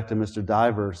go back to Mr.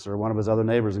 Divers or one of his other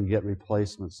neighbors and get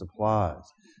replacement supplies.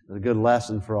 It's a good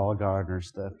lesson for all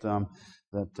gardeners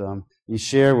that you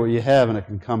share what you have and it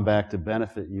can come back to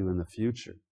benefit you in the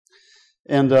future.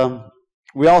 And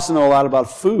we also know a lot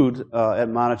about food at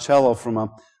Monticello from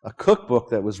a cookbook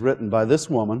that was written by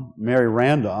this woman, Mary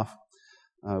Randolph.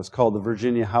 It was called The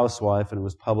Virginia Housewife, and it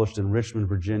was published in Richmond,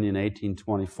 Virginia in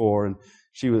 1824. And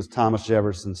she was Thomas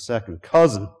Jefferson's second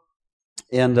cousin.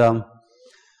 And there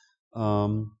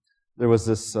was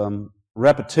this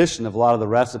repetition of a lot of the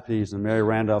recipes in Mary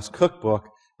Randolph's cookbook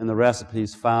and the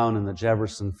recipes found in the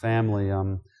Jefferson family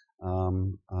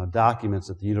documents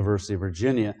at the University of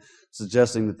Virginia,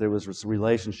 suggesting that there was a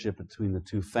relationship between the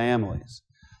two families.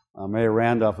 Mary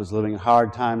Randolph was living a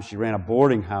hard time. She ran a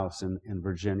boarding house in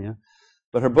Virginia.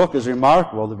 But her book is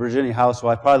remarkable, The Virginia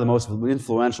Housewife, probably the most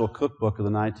influential cookbook of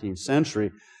the 19th century,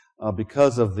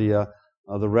 because of the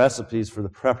recipes for the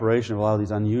preparation of a lot of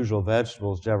these unusual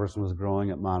vegetables Jefferson was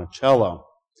growing at Monticello.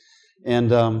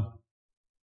 And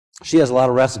she has a lot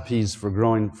of recipes for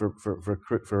growing for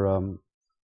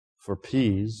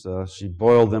peas. She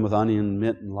boiled them with onion,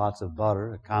 mint, and lots of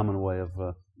butter, a common way of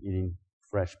eating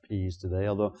fresh peas today,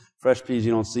 although fresh peas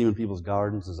you don't see in people's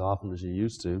gardens as often as you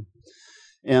used to.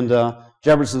 And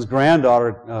Jefferson's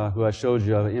granddaughter, who I showed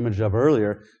you an image of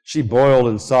earlier, she boiled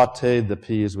and sauteed the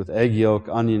peas with egg yolk,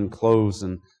 onion, cloves,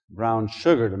 and brown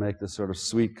sugar to make this sort of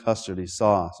sweet custardy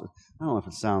sauce. I don't know if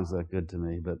it sounds that good to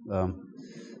me, but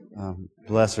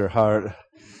bless her heart.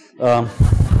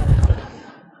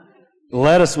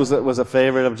 Lettuce was a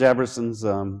favorite of Jefferson's.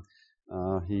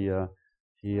 He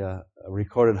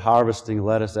recorded harvesting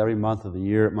lettuce every month of the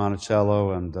year at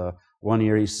Monticello, and one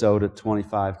year he sowed it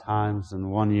 25 times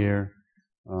in 1 year.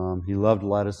 He loved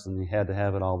lettuce, and he had to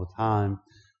have it all the time.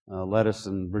 Lettuce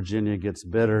in Virginia gets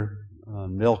bitter,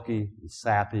 milky, and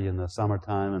sappy in the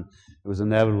summertime, and it was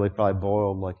inevitably probably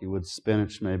boiled like you would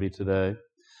spinach maybe today.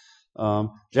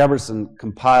 Jefferson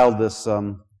compiled this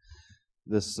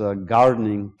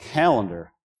gardening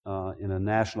calendar in a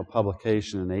national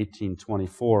publication in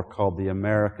 1824 called The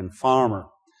American Farmer.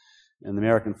 And The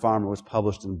American Farmer was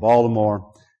published in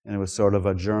Baltimore, and it was sort of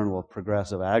a journal of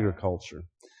progressive agriculture.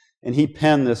 And he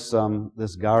penned this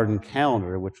garden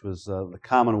calendar, which was the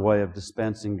common way of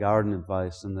dispensing garden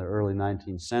advice in the early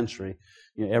 19th century.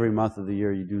 You know, every month of the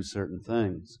year you do certain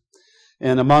things.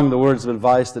 And among the words of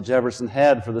advice that Jefferson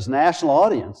had for this national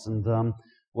audience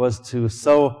was to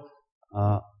sow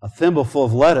a thimbleful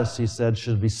of lettuce, he said,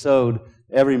 should be sowed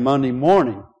every Monday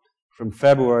morning from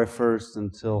February 1st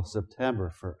until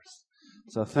September 1st.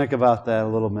 So think about that a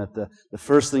little bit. The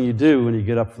first thing you do when you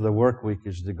get up for the work week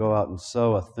is to go out and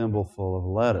sow a thimbleful of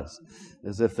lettuce,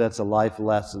 as if that's a life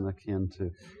lesson akin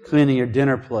to cleaning your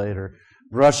dinner plate or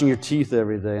brushing your teeth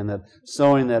every day, and that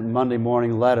sowing that Monday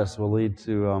morning lettuce will lead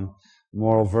to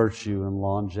moral virtue and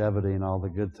longevity and all the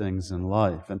good things in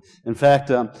life. And in fact,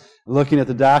 looking at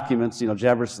the documents,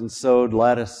 Jefferson sowed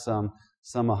lettuce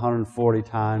some 140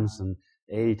 times, and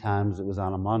 80 times it was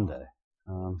on a Monday.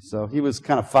 So he was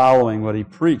kind of following what he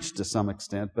preached to some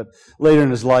extent, but later in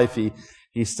his life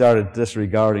he started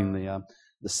disregarding the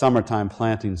summertime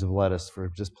plantings of lettuce for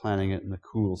just planting it in the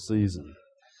cool season.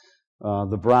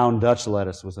 The brown Dutch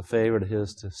lettuce was a favorite of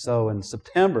his to sow in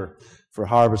September for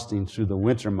harvesting through the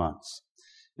winter months.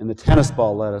 And the tennis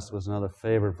ball lettuce was another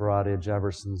favorite variety of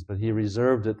Jefferson's, but he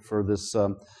reserved it for this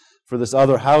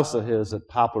other house of his at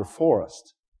Poplar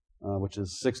Forest, which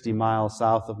is 60 miles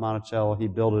south of Monticello. He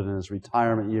built it in his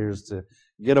retirement years to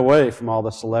get away from all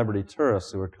the celebrity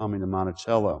tourists who were coming to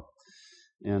Monticello.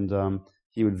 And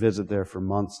he would visit there for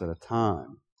months at a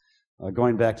time.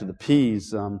 Going back to the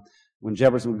peas, when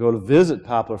Jefferson would go to visit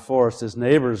Poplar Forest, his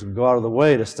neighbors would go out of the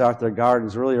way to start their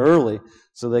gardens really early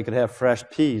so they could have fresh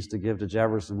peas to give to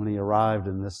Jefferson when he arrived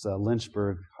in this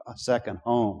Lynchburg second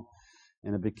home.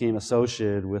 And it became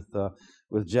associated with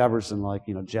Jefferson, like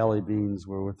jelly beans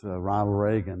were with Ronald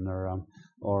Reagan,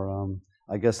 or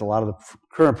I guess a lot of the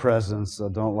current presidents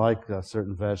don't like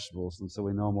certain vegetables, and so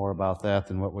we know more about that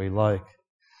than what we like.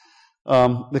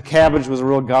 The cabbage was a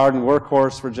real garden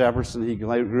workhorse for Jefferson. He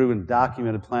grew and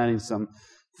documented planting some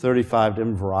 35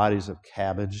 different varieties of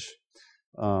cabbage.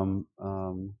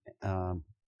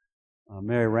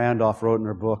 Mary Randolph wrote in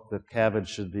her book that cabbage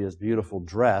should be as beautiful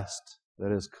dressed,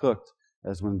 that is cooked,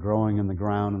 as when growing in the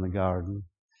ground in the garden.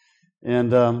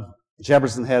 And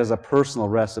Jefferson had as a personal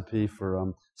recipe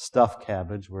for stuffed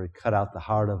cabbage, where he cut out the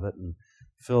heart of it and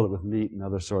filled it with meat and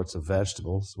other sorts of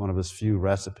vegetables, one of his few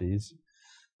recipes.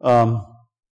 On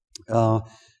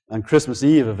Christmas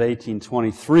Eve of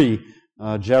 1823,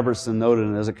 Jefferson noted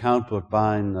in his account book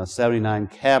buying 79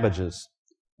 cabbages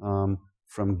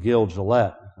from Gil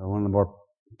Gillette, one of the more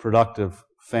productive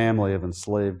family of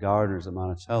enslaved gardeners at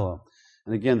Monticello.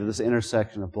 And again, this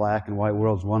intersection of black and white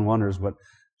worlds, one wonders what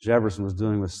Jefferson was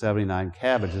doing with 79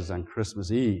 cabbages on Christmas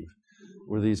Eve.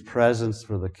 Were these presents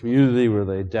for the community? Were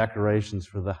they decorations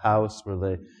for the house? Were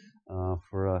they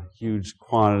for a huge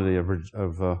quantity of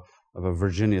a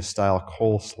Virginia-style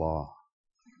coleslaw?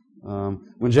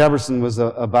 When Jefferson was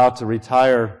about to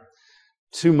retire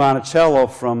to Monticello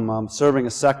from serving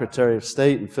as Secretary of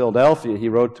State in Philadelphia, he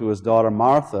wrote to his daughter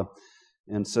Martha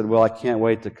and said, "Well, I can't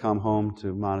wait to come home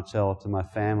to Monticello, to my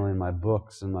family and my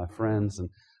books and my friends, and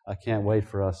I can't wait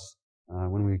for us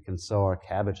when we can sow our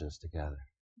cabbages together."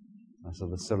 So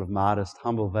the sort of modest,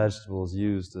 humble vegetable is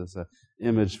used as an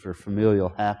image for familial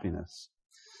happiness.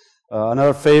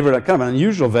 Another favorite, kind of an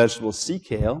unusual vegetable, is sea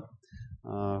kale,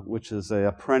 which is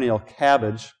a perennial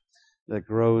cabbage that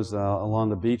grows along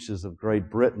the beaches of Great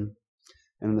Britain.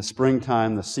 And in the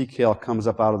springtime, the sea kale comes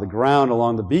up out of the ground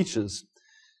along the beaches,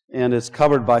 and it's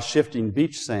covered by shifting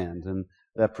beach sand, and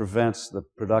that prevents the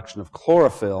production of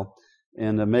chlorophyll,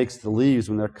 and it makes the leaves,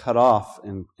 when they're cut off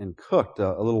and cooked,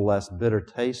 a little less bitter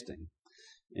tasting.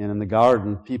 And in the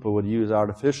garden, people would use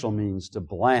artificial means to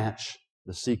blanch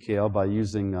the sea kale by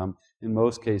using, in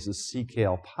most cases, sea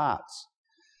kale pots.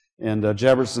 And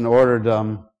Jefferson ordered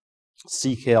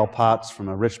sea kale pots from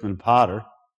a Richmond potter.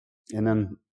 And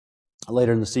then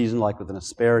later in the season, like with an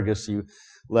asparagus, you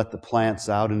let the plants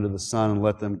out into the sun and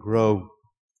let them grow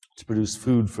to produce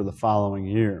food for the following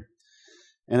year.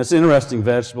 And it's an interesting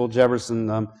vegetable.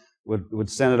 Jefferson would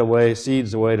send it away,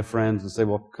 seeds away to friends, and say,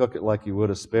 "Well, cook it like you would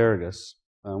asparagus."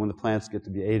 When the plants get to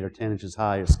be 8 or 10 inches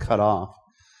high, it's cut off.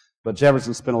 But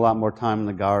Jefferson spent a lot more time in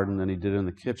the garden than he did in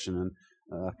the kitchen, and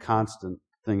a constant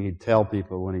thing he'd tell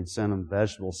people when he'd send them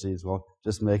vegetable seeds, "Well,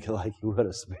 just make it like you would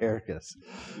asparagus."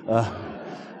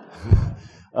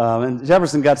 And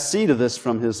Jefferson got seed of this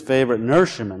from his favorite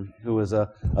nurseryman, who was a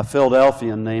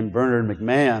Philadelphian named Bernard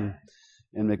McMahon.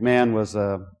 And McMahon was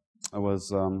a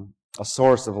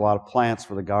source of a lot of plants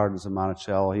for the gardens of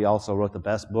Monticello. He also wrote the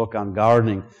best book on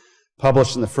gardening,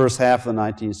 published in the first half of the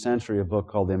 19th century, a book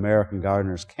called The American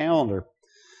Gardener's Calendar.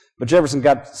 But Jefferson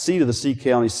got seed of the sea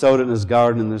kale, and he sowed it in his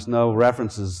garden, and there's no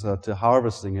references to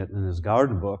harvesting it in his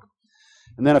garden book.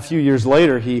 And then a few years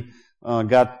later, he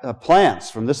got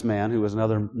plants from this man, who was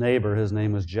another neighbor. His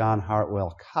name was John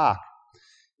Hartwell Cock,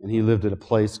 and he lived at a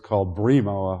place called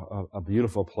Bremo, a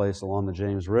beautiful place along the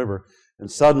James River. And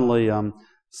suddenly,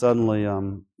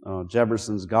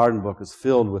 Jefferson's garden book is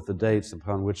filled with the dates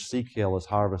upon which sea kale is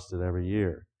harvested every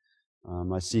year.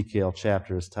 My sea kale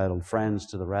chapter is titled Friends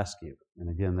to the Rescue. And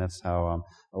again, that's how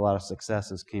a lot of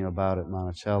successes came about at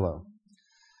Monticello.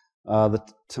 The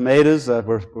tomatoes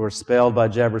were spelled by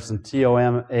Jefferson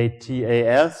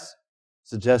Tomatas,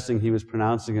 suggesting he was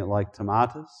pronouncing it like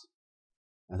tomatoes.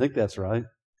 I think that's right.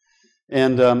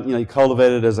 And he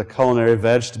cultivated it as a culinary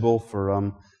vegetable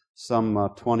for some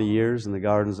 20 years in the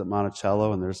gardens at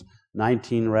Monticello, and there's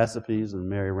 19 recipes in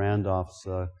Mary Randolph's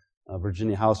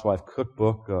Virginia Housewife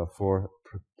Cookbook for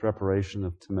preparation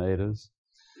of tomatoes.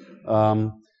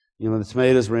 The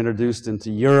tomatoes were introduced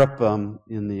into Europe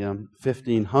in the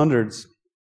 1500s.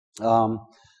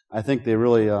 I think they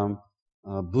really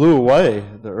blew away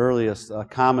the earliest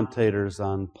commentators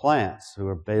on plants, who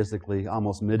were basically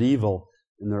almost medieval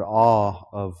in their awe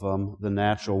of the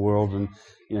natural world. And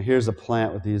here's a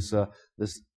plant with these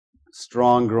this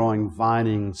strong growing,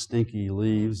 vining, stinky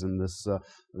leaves, and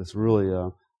this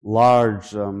really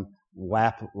large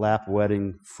lap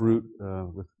wetting fruit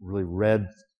with really red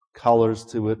colors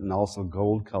to it, and also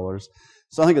gold colors.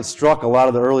 So I think it struck a lot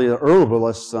of the early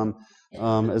herbalists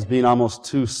as being almost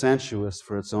too sensuous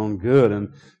for its own good,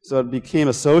 and so it became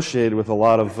associated with a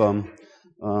lot of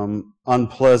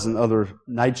unpleasant other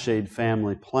nightshade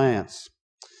family plants.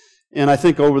 And I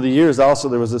think over the years also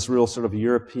there was this real sort of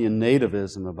European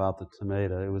nativism about the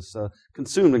tomato. It was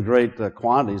consumed in great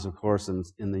quantities, of course,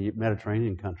 in the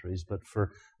Mediterranean countries, but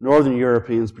for Northern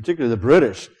Europeans, particularly the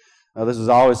British, this was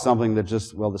always something that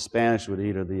the Spanish would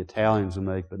eat or the Italians would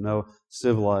make, but no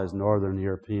civilized Northern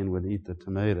European would eat the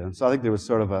tomato. And so I think there was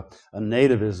sort of a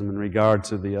nativism in regard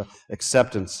to the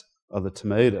acceptance of the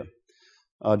tomato.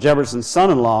 Jefferson's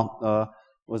son-in-law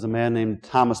was a man named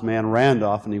Thomas Mann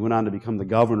Randolph, and he went on to become the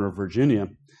governor of Virginia.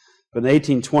 But in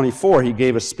 1824, he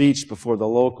gave a speech before the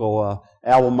local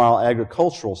Albemarle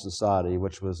Agricultural Society,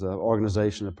 which was an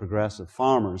organization of progressive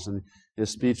farmers, and his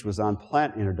speech was on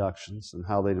plant introductions and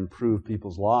how they'd improve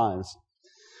people's lives.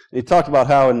 And he talked about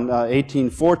how in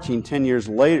 1814, 10 years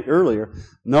earlier,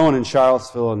 no one in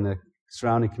Charlottesville and the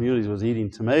surrounding communities was eating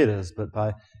tomatoes, but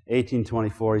by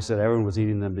 1824, he said everyone was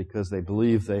eating them because they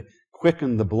believed they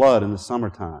quickened the blood in the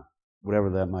summertime, whatever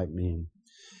that might mean.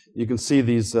 You can see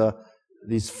these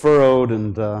furrowed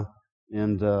and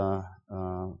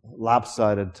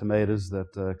lopsided tomatoes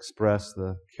that express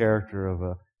the character of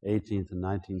a 18th and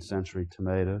 19th century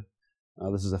tomato.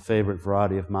 This is a favorite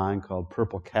variety of mine called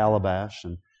purple calabash,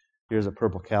 and here's a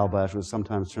purple calabash which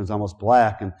sometimes turns almost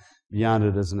black, and beyond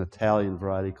it is an Italian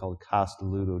variety called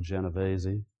Castelluto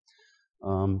Genovese.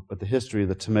 But the history of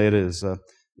the tomato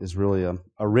is really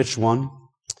a rich one,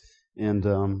 and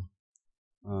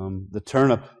the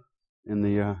turnip in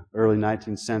the early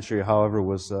 19th century, however,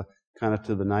 was kind of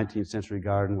to the 19th century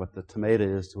garden what the tomato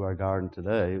is to our garden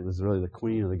today. It was really the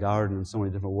queen of the garden in so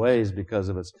many different ways because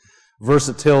of its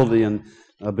versatility and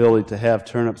ability to have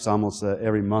turnips almost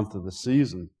every month of the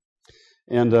season.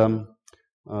 And the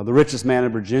richest man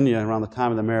in Virginia around the time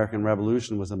of the American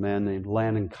Revolution was a man named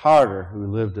Landon Carter, who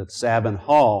lived at Sabin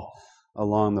Hall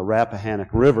along the Rappahannock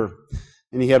River.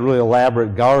 And he had really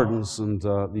elaborate gardens, and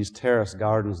these terraced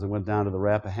gardens that went down to the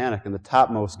Rappahannock. And the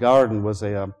topmost garden was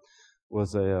a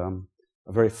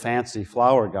very fancy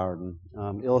flower garden,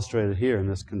 illustrated here in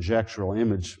this conjectural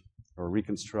image or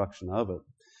reconstruction of it.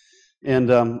 And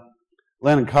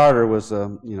Landon Carter was,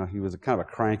 he was a kind of a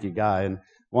cranky guy, and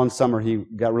one summer he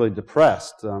got really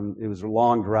depressed. It was a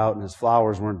long drought, and his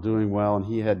flowers weren't doing well, and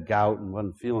he had gout and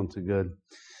wasn't feeling too good.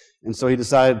 And so he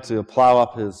decided to plow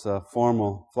up his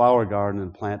formal flower garden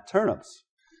and plant turnips.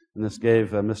 And this gave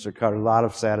Mr. Carter a lot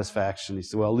of satisfaction. He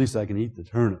said, well, at least I can eat the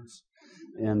turnips.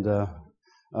 And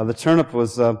the turnip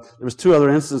was, there was two other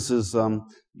instances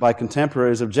by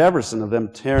contemporaries of Jefferson of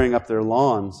them tearing up their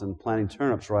lawns and planting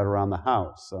turnips right around the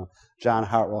house. John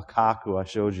Hartwell Cock, who I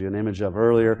showed you an image of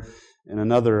earlier, and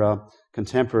another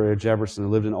contemporary of Jefferson who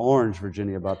lived in Orange,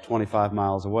 Virginia, about 25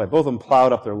 miles away. Both of them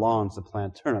plowed up their lawns to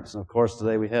plant turnips. And of course,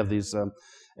 today we have these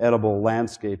edible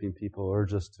landscaping people who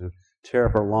urge us to tear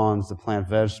up our lawns to plant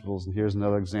vegetables. And here's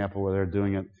another example where they're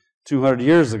doing it 200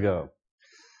 years ago.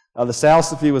 The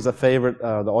salsify was a favorite.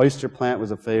 The oyster plant was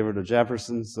a favorite of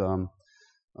Jefferson's.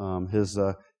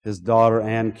 His daughter,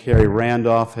 Anne Carey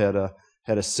Randolph, had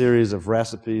a series of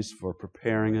recipes for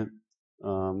preparing it.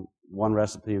 One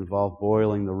recipe involved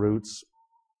boiling the roots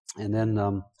and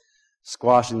then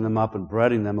squashing them up and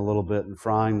breading them a little bit and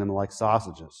frying them like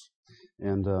sausages.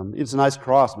 And it's a nice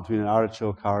cross between an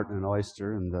artichoke heart and an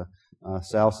oyster, and the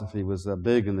salsify was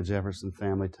big in the Jefferson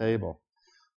family table.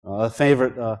 A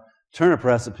favorite turnip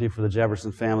recipe for the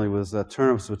Jefferson family was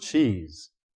turnips with cheese,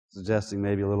 suggesting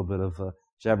maybe a little bit of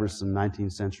Jefferson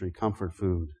 19th century comfort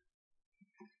food.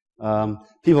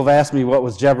 People have asked me what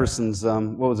was Jefferson's,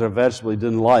 what was their vegetable he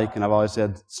didn't like, and I've always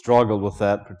struggled with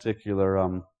that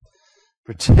particular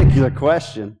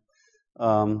question.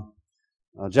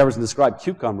 Jefferson described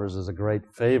cucumbers as a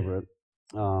great favorite,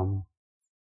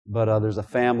 but there's a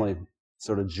family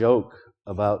sort of joke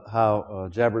about how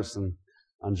Jefferson,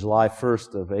 on July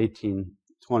 1st of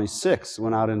 1826,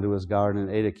 went out into his garden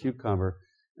and ate a cucumber,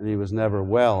 and he was never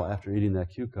well after eating that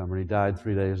cucumber. He died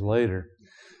 3 days later.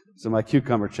 So my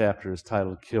cucumber chapter is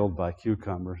titled "Killed by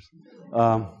Cucumbers,"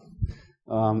 the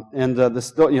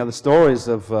stories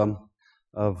of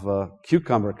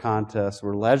cucumber contests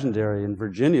were legendary in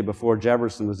Virginia before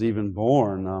Jefferson was even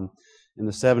born. In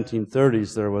the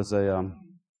 1730s, there was an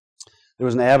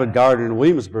avid gardener in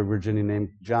Williamsburg, Virginia, named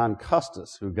John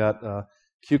Custis, who got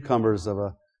cucumbers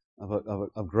of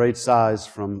great size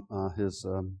from his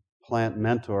plant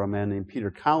mentor, a man named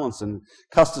Peter Collinson.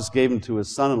 Custis gave them to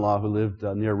his son-in-law, who lived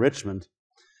near Richmond,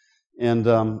 and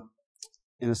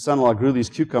his son-in-law grew these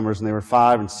cucumbers, and they were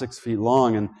 5 and 6 feet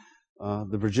long. And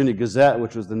the Virginia Gazette,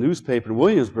 which was the newspaper in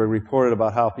Williamsburg, reported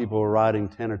about how people were riding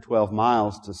 10 or 12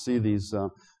 miles to see these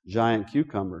giant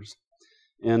cucumbers.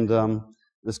 And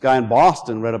this guy in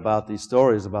Boston read about these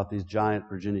stories about these giant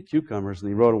Virginia cucumbers, and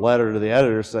he wrote a letter to the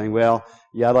editor saying, well,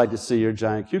 yeah, I'd like to see your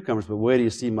giant cucumbers, but wait till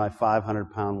you see my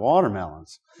 500-pound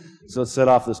watermelons. So it set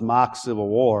off this mock civil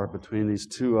war between these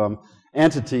two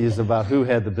entities about who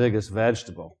had the biggest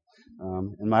vegetable.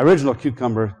 And my original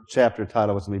cucumber chapter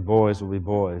title was going to be "Boys Will Be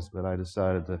Boys," but I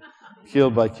decided that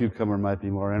 "Killed by Cucumber" might be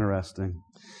more interesting.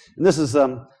 And this is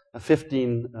a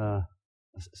 16th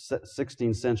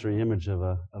century image of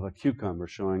a cucumber,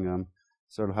 showing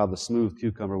sort of how the smooth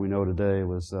cucumber we know today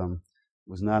was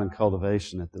not in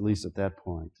cultivation, at least at that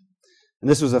point. And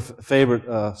this was a favorite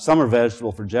summer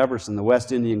vegetable for Jefferson, the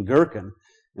West Indian gherkin,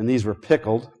 and these were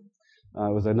pickled.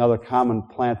 It was another common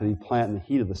plant that he'd plant in the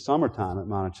heat of the summertime at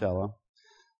Monticello.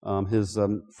 His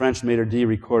French maitre d'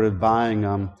 recorded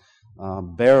buying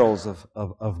barrels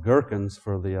of gherkins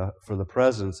for the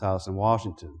president's house in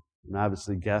Washington. And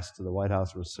obviously guests to the White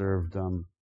House were served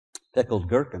pickled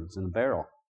gherkins in a barrel,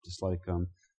 just like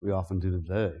we often do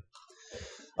today.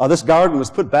 This garden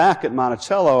was put back at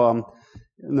Monticello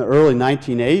in the early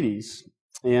 1980s,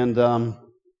 and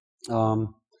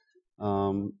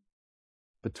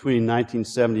between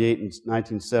 1978 and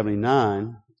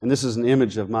 1979, and this is an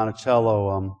image of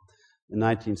Monticello in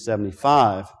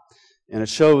 1975, and it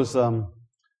shows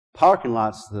parking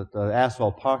lots,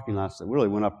 asphalt parking lots that really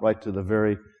went up right to the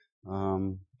very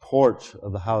porch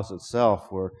of the house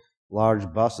itself, where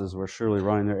large buses were surely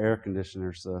running their air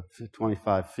conditioners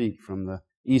 25 feet from the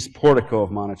east portico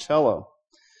of Monticello.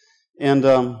 And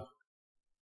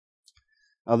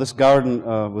this garden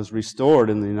was restored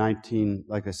in the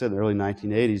early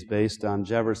 1980s, based on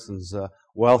Jefferson's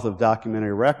wealth of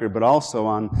documentary record, but also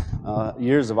on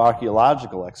years of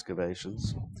archaeological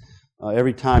excavations.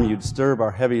 Every time you disturb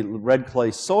our heavy red clay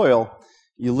soil,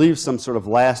 you leave some sort of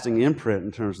lasting imprint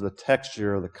in terms of the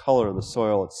texture or the color of the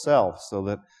soil itself, so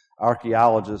that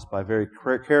archaeologists, by very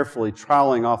carefully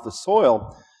troweling off the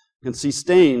soil, can see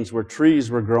stains where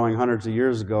trees were growing hundreds of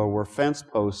years ago, where fence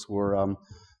posts were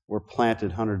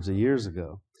planted hundreds of years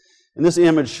ago. And this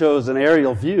image shows an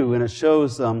aerial view, and it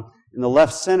shows in the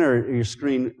left center of your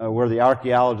screen where the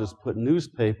archaeologists put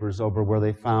newspapers over where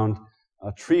they found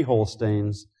tree hole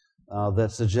stains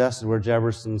that suggested where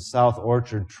Jefferson's South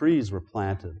Orchard trees were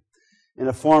planted. And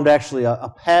it formed actually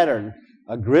a pattern,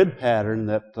 a grid pattern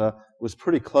that was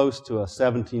pretty close to a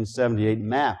 1778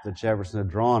 map that Jefferson had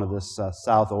drawn of this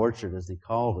South Orchard, as he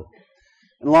called it.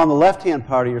 And along the left-hand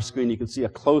part of your screen, you can see a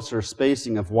closer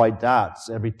spacing of white dots.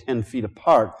 Every 10 feet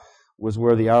apart was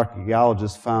where the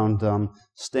archaeologists found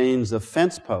stains of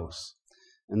fence posts.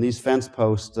 And these fence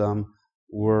posts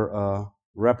were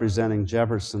representing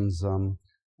Jefferson's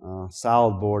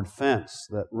solid board fence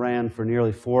that ran for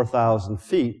nearly 4,000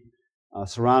 feet,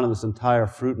 surrounding this entire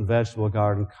fruit and vegetable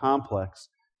garden complex.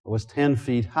 It was 10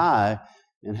 feet high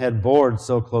and had boards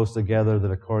so close together that,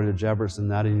 according to Jefferson,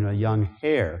 not even a young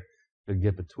hare could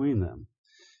get between them.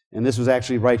 And this was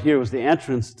actually right here was the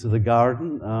entrance to the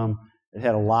garden. It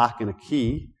had a lock and a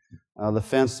key. The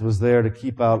fence was there to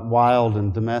keep out wild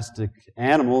and domestic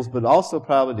animals, but also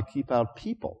probably to keep out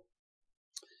people.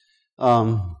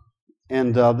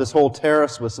 This whole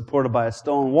terrace was supported by a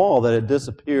stone wall that had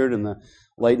disappeared in the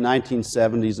late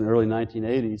 1970s and early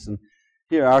 1980s. And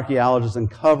here archaeologists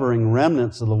uncovering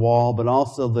remnants of the wall, but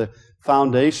also the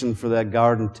foundation for that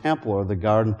garden temple or the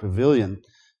garden pavilion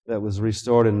that was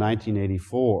restored in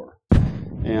 1984.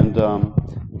 And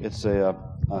it's a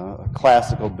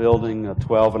classical building,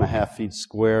 12 and a half feet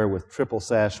square with triple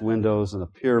sash windows and a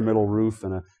pyramidal roof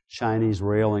and a Chinese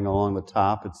railing along the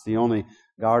top. It's the only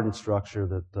garden structure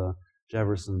that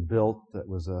Jefferson built that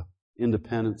was an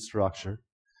independent structure.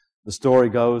 The story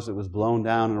goes it was blown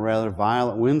down in a rather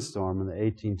violent windstorm in the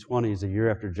 1820s, a year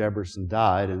after Jefferson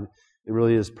died, and it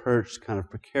really is perched kind of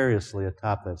precariously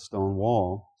atop that stone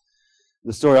wall.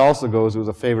 The story also goes it was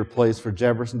a favorite place for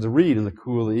Jefferson to read in the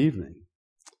cool of the evening.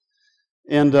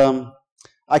 And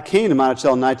I came to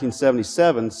Monticello in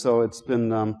 1977, so it's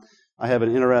been, I have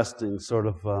an interesting sort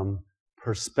of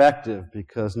perspective,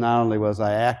 because not only was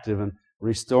I active in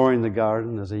restoring the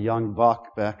garden as a young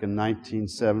buck back in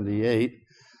 1978,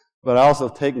 but I also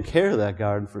have taken care of that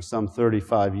garden for some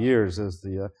 35 years as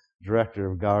the director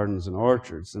of gardens and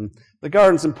orchards. And the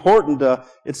garden's important.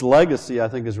 Its legacy, I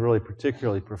think, is really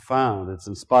particularly profound. It's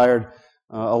inspired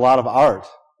a lot of art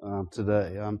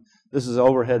today. This is an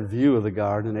overhead view of the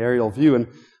garden, an aerial view. And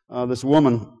this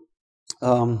woman,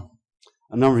 a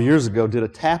number of years ago, did a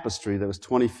tapestry that was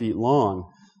 20 feet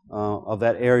long of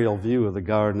that aerial view of the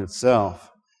garden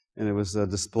itself. And it was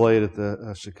displayed at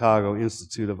the Chicago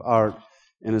Institute of Art.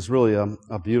 And it's really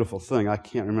a beautiful thing. I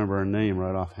can't remember her name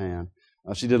right offhand.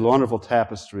 She did a wonderful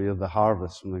tapestry of the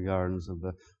harvest from the gardens, of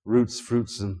the roots,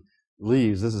 fruits, and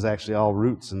leaves. This is actually all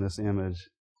roots in this image.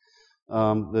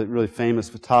 The really famous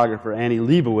photographer Annie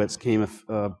Leibovitz came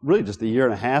really just a year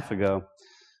and a half ago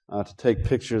to take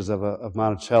pictures of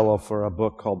Monticello for a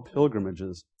book called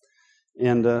Pilgrimages.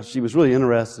 And she was really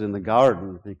interested in the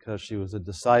garden because she was a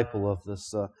disciple of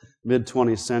this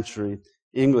mid-20th century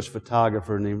English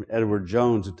photographer named Edward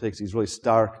Jones, who takes these really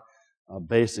stark,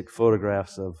 basic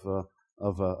photographs of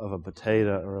a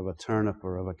potato or of a turnip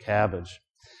or of a cabbage.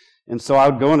 And so I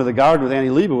would go into the garden with Annie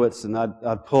Leibovitz, and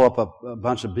I'd pull up a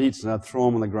bunch of beets, and I'd throw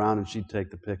them on the ground, and she'd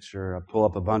take the picture. I'd pull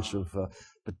up a bunch of,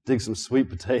 dig some sweet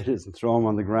potatoes and throw them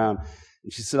on the ground.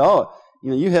 And she said, "Oh,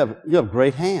 you have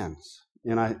great hands."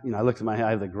 And I looked at my hand.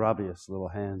 I have the grubbiest little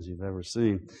hands you've ever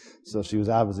seen. So she was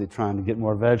obviously trying to get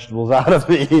more vegetables out of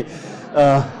me.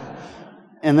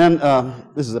 And then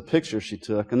this is a picture she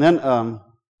took. And then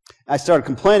I started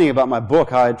complaining about my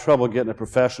book, how I had trouble getting a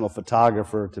professional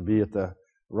photographer to be at the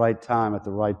right time, at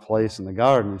the right place in the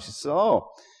garden. And she said, "Oh,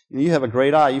 you have a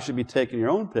great eye. You should be taking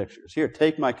your own pictures. Here,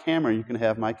 take my camera. You can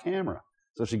have my camera."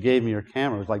 So she gave me her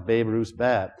camera. It was like Babe Ruth's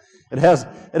bat. It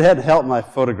hadn't helped my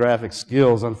photographic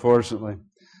skills, unfortunately,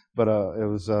 but it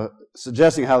was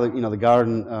suggesting how the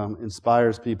garden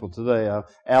inspires people today.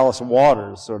 Alice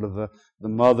Waters, sort of the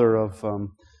mother of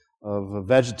a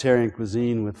vegetarian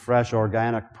cuisine with fresh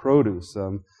organic produce,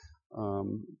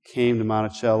 came to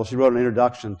Monticello. She wrote an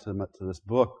introduction to this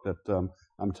book that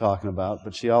I'm talking about,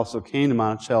 but she also came to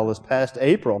Monticello this past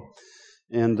April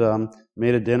and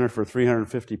made a dinner for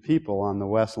 350 people on the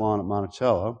west lawn at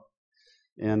Monticello.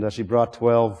 And she brought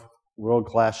 12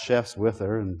 world-class chefs with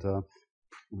her, and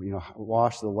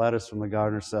washed the lettuce from the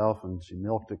garden herself, and she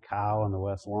milked a cow on the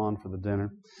west lawn for the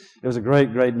dinner. It was a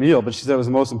great, great meal, but she said it was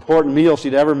the most important meal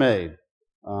she'd ever made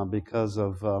because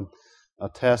of a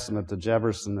testament to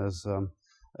Jefferson as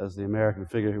the American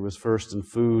figure who was first in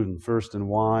food and first in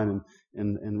wine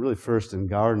and really first in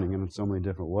gardening in so many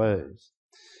different ways.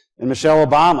 And Michelle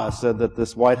Obama said that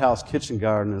this White House kitchen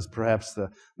garden is perhaps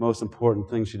the most important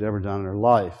thing she'd ever done in her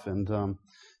life. And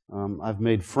I've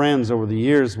made friends over the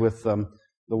years with the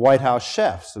White House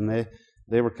chefs, and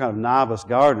they were kind of novice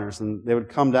gardeners, and they would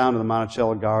come down to the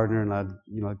Monticello garden, and I'd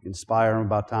inspire them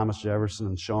about Thomas Jefferson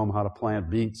and show them how to plant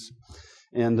beets.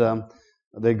 And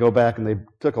they'd go back and they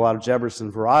took a lot of Jefferson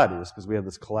varieties because we have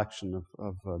this collection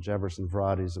of Jefferson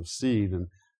varieties of seed, and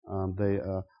they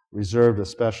reserved a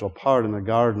special part in the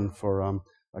garden for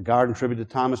a garden tribute to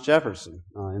Thomas Jefferson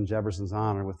in Jefferson's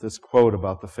honor, with this quote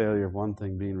about the failure of one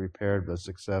thing being repaired by the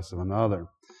success of another.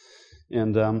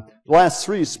 And the last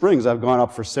 3 springs I've gone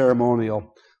up for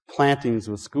ceremonial plantings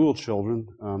with school children.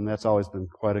 That's always been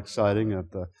quite exciting.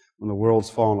 When the world's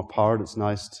fallen apart, it's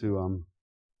nice to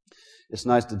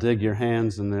dig your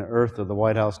hands in the earth of the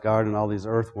White House garden, all these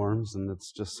earthworms, and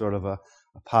it's just sort of a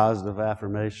positive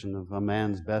affirmation of a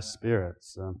man's best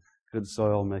spirits. Good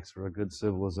soil makes for a good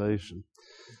civilization.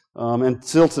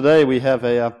 Until today, we have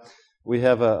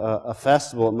a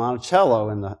festival at Monticello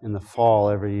in the fall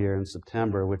every year in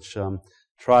September, which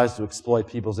tries to exploit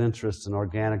people's interest in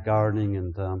organic gardening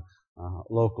and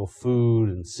local food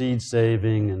and seed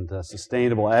saving and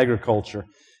sustainable agriculture.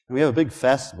 And we have a big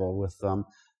festival with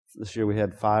this year we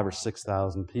had 5,000 or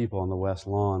 6,000 people on the West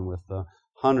Lawn with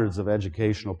hundreds of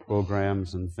educational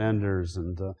programs and vendors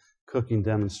and cooking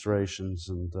demonstrations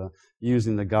and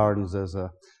using the gardens as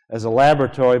a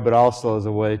laboratory, but also as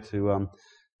a way to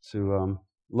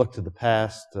look to the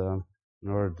past in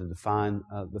order to define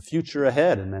the future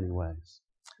ahead in many ways.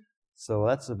 So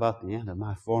that's about the end of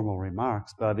my formal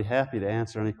remarks, but I'd be happy to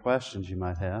answer any questions you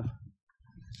might have.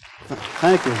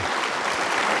 Thank you.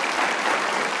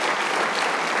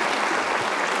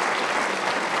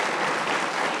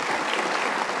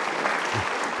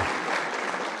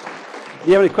 Do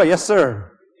you have any questions? Yes, sir.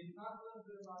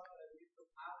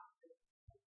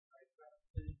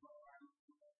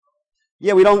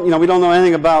 Yeah, we don't know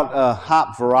anything about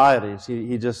hop varieties.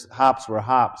 He just hops were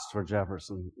hops for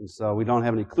Jefferson, and so we don't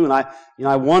have any clue. And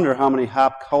I wonder how many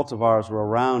hop cultivars were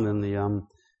around in the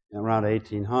around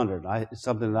 1800. It's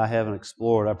something that I haven't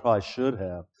explored. I probably should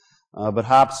have. But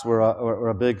hops were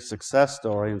a big success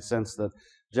story in the sense that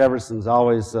Jefferson's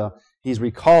always he's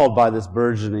recalled by this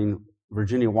burgeoning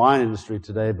Virginia wine industry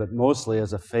today, but mostly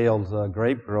as a failed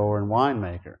grape grower and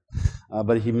winemaker.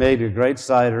 But he made a great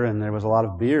cider, and there was a lot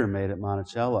of beer made at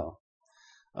Monticello.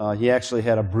 He actually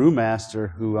had a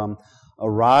brewmaster who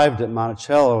arrived at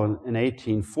Monticello in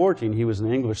 1814. He was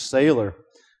an English sailor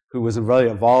who was really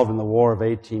involved in the War of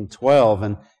 1812,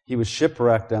 and he was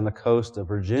shipwrecked on the coast of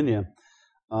Virginia.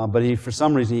 But for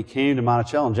some reason, he came to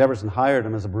Monticello, and Jefferson hired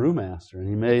him as a brewmaster, and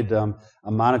he made a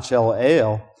Monticello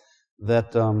ale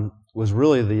that was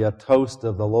really the toast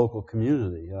of the local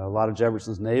community. A lot of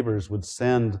Jefferson's neighbors would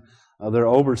send their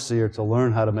overseer to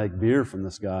learn how to make beer from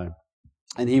this guy.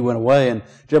 And he went away, and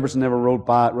Jefferson never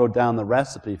wrote down the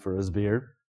recipe for his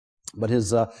beer. But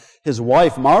his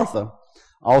wife, Martha,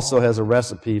 also has a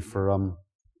recipe for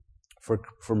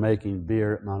making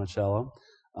beer at Monticello.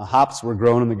 Hops were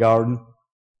grown in the garden.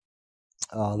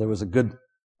 There was a good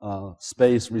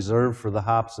space reserved for the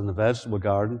hops in the vegetable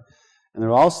garden. And there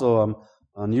were also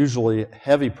unusually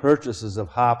heavy purchases of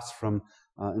hops from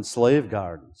enslaved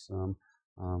gardens,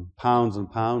 pounds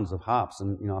and pounds of hops,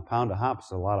 and a pound of hops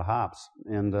is a lot of hops.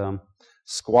 And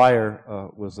Squire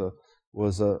was a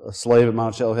slave at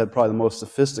Monticello, had probably the most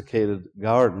sophisticated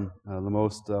garden, the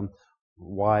most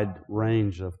wide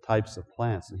range of types of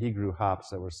plants, and he grew hops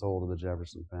that were sold to the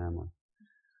Jefferson family.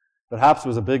 But hops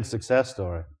was a big success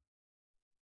story.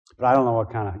 But I don't know what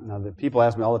kind of, people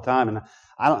ask me all the time, and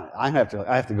I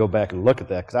have to go back and look at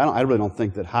that, because I really don't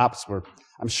think that hops were,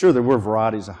 I'm sure there were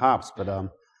varieties of hops, but I'm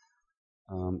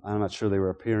not sure they were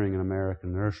appearing in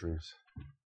American nurseries.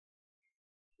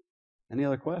 Any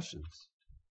other questions?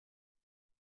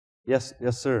 Yes,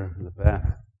 sir, in the back.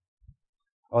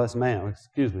 Oh, that's ma'am,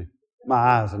 excuse me. My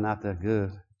eyes are not that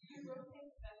good.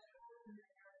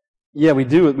 Yeah, we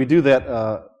do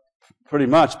that pretty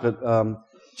much, but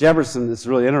Jefferson, it's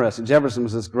really interesting. Jefferson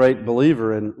was this great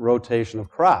believer in rotation of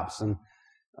crops, and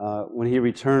when he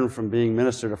returned from being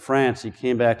minister to France, he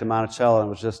came back to Monticello, and it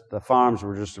was just, the farms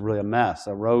were just really a mess,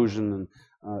 erosion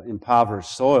and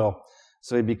impoverished soil.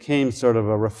 So he became sort of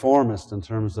a reformist in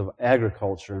terms of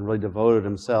agriculture and really devoted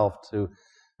himself to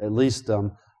at least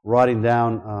writing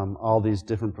down all these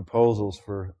different proposals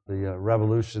for the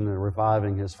revolution and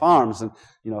reviving his farms. And,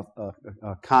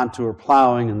 contour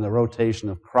plowing and the rotation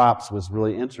of crops was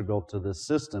really integral to this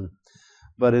system.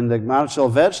 But in the Monticello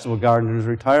vegetable garden in his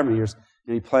retirement years,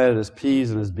 he planted his peas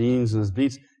and his beans and his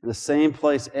beets in the same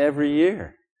place every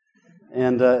year.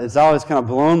 And it's always kind of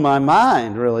blown my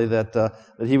mind, really, that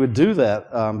he would do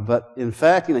that. But in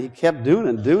fact, he kept doing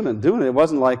it. It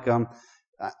wasn't like,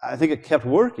 I think it kept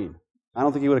working. I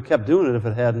don't think he would have kept doing it if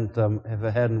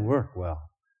it hadn't worked well.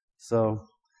 So,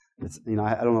 it's,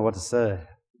 I don't know what to say.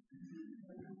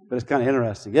 But it's kind of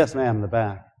interesting. Yes, ma'am, in the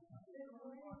back.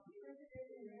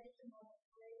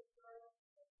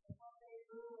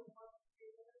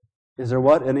 Is there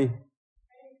what? Any?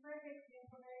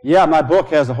 Yeah, my book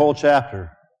has a whole chapter.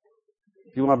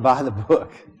 If you want to buy the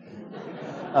book,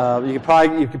 you could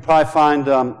probably find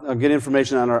get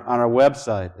information on our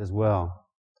website as well.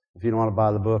 If you don't want to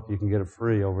buy the book, you can get it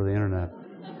free over the internet.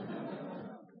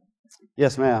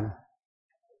 Yes, ma'am.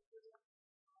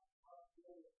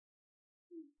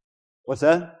 What's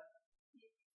that?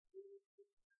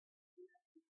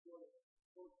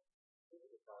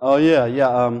 Oh yeah. He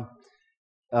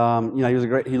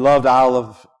was he loved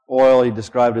olive oil. He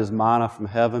described it as manna from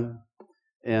heaven.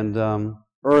 And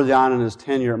early on in his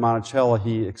tenure at Monticello,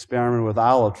 he experimented with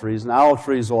olive trees. And olive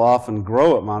trees will often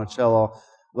grow at Monticello.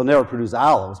 They'll never produce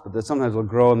olives, but they sometimes will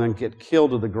grow and then get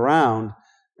killed to the ground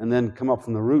and then come up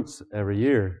from the roots every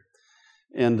year.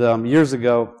 And years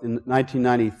ago, in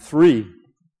 1993,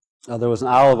 there was an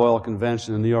olive oil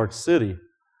convention in New York City.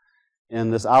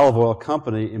 And this olive oil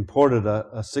company imported a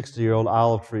 60-year-old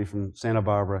olive tree from Santa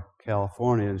Barbara,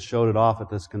 California, and showed it off at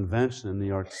this convention in New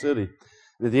York City.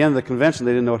 And at the end of the convention,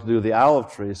 they didn't know what to do with the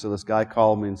olive tree, so this guy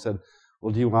called me and said,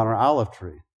 "Well, do you want our olive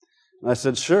tree?" And I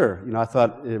said, "Sure." I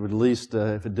thought it would at least,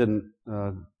 if it didn't,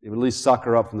 it would at least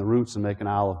sucker up from the roots and make an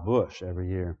olive bush every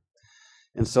year.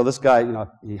 And so this guy,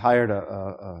 he hired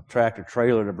a tractor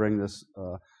trailer to bring this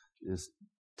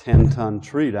 10-ton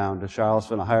tree down to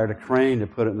Charlottesville. I hired a crane to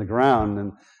put it in the ground,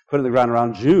 and put it in the ground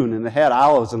around June, and it had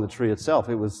olives in the tree itself.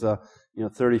 It was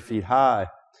 30 feet high.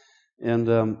 And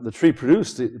the tree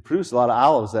produced a lot of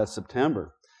olives that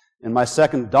September. And my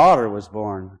second daughter was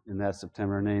born in that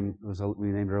September.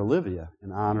 We named her Olivia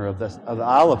in honor of the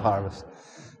olive harvest.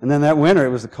 And then that winter, it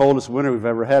was the coldest winter we've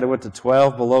ever had. It went to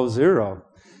 12 below zero.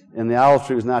 And the olive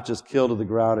tree was not just killed to the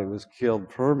ground, it was killed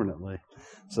permanently.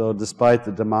 So despite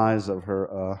the demise of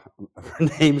her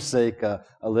namesake,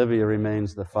 Olivia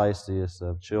remains the feistiest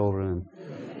of children.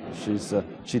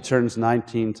 She turns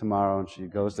 19 tomorrow, and she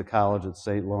goes to college at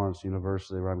St. Lawrence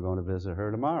University, where I'm going to visit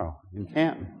her tomorrow in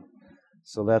Canton.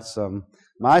 So that's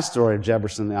my story of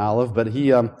Jefferson the olive. But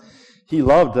he loved, he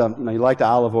liked the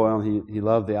olive oil, and he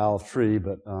loved the olive tree.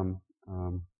 But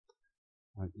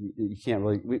you can't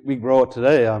really. We grow it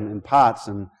today in pots,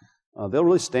 and they'll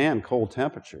really stand cold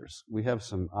temperatures. We have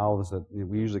some olives that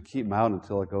we usually keep them out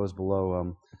until it goes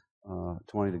below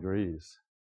 20 degrees.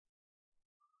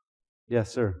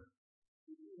 Yes, sir.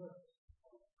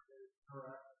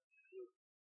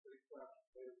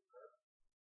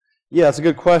 Yeah, it's a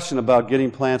good question about getting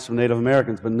plants from Native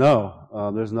Americans, but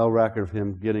no, there's no record of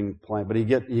him getting plants. But he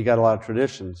got a lot of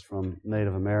traditions from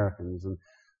Native Americans, and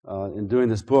in doing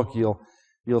this book,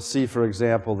 you'll see, for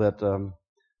example, that the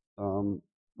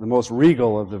most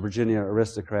regal of the Virginia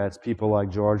aristocrats, people like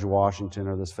George Washington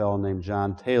or this fellow named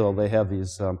John Taylor, they have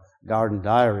these garden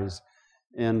diaries,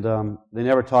 and they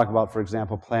never talk about, for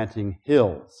example, planting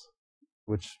hills,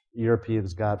 which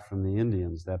Europeans got from the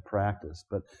Indians, that practice.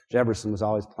 But Jefferson was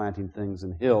always planting things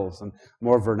in hills, and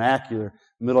more vernacular,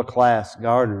 middle-class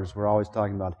gardeners were always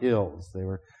talking about hills. They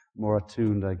were more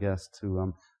attuned, I guess,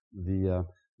 to the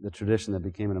tradition that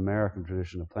became an American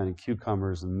tradition of planting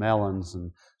cucumbers and melons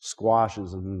and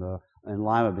squashes and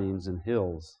lima beans in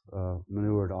hills,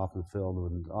 manured, often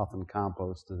filled and often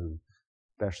composted and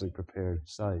specially prepared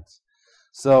sites.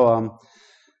 So,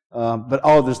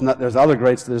 there's other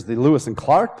greats. There's the Lewis and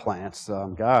Clark plants.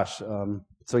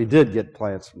 So he did get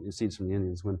seeds from the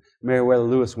Indians. When Meriwether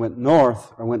Lewis went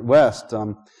west,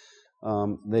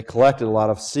 they collected a lot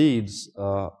of seeds,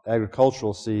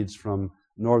 agricultural seeds from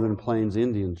Northern Plains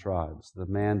Indian tribes, the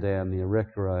Mandan, the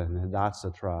Arikara, and the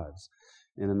Hidatsa tribes.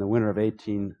 And in the winter of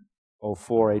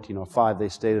 1804, 1805, they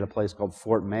stayed at a place called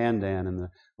Fort Mandan in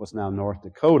what's now North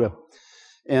Dakota.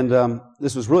 And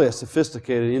this was really a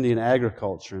sophisticated Indian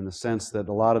agriculture in the sense that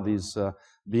a lot of these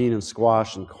bean and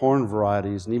squash and corn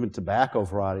varieties and even tobacco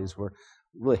varieties were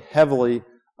really heavily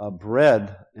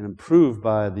bred and improved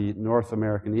by the North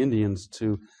American Indians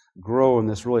to grow in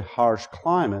this really harsh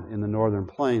climate in the northern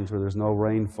plains where there's no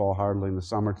rainfall hardly in the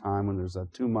summertime when there's a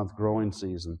 2-month growing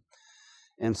season.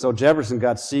 And so Jefferson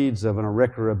got seeds of an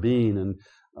Arikara bean and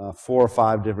 4 or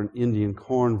 5 different Indian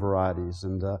corn varieties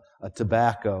and a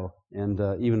tobacco and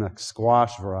even a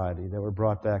squash variety that were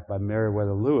brought back by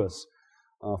Meriwether Lewis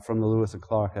from the Lewis and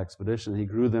Clark expedition. He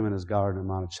grew them in his garden in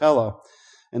Monticello.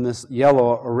 And this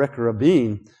yellow Arikara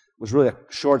bean was really a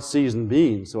short-season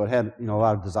bean, so it had a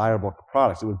lot of desirable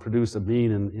products. It would produce a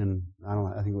bean in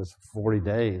I think it was 40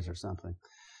 days or something.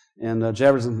 And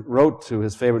Jefferson wrote to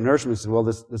his favorite nurseryman and said, well,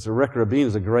 this Arikara bean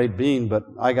is a great bean, but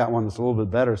I got one that's a little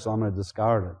bit better, so I'm going to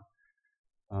discard it.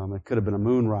 It could have been a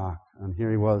moon rock, and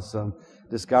here he was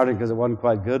discarding because it wasn't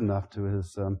quite good enough to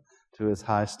his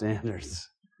high standards.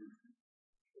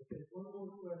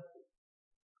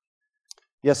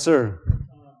 Yes, sir.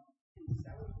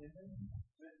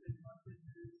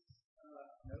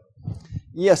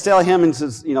 Yeah, Sally Hemings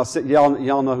is,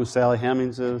 y'all know who Sally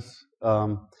Hemings is?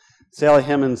 Sally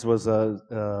Hemings was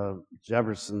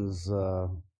Jefferson's,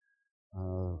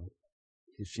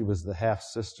 she was the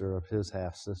half-sister of his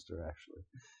half-sister, actually.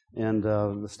 And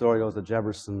the story goes that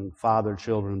Jefferson fathered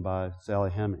children by Sally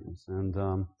Hemings.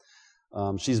 And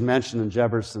she's mentioned in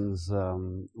Jefferson's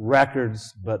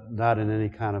records, but not in any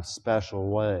kind of special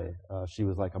way. She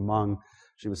was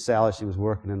Sally, she was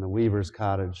working in the weaver's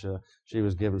cottage. She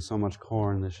was given so much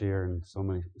corn this year and so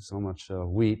much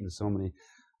wheat and so many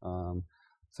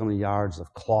yards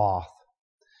of cloth.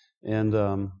 And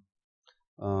I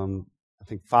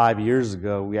think 5 years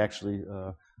ago, we actually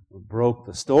broke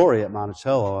the story at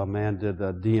Monticello. A man did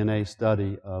a DNA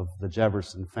study of the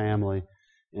Jefferson family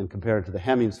and compared it to the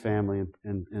Hemings family,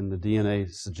 and the DNA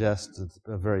suggests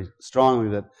very strongly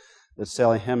that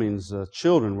Sally Hemings'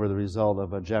 children were the result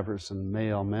of a Jefferson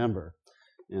male member.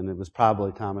 And it was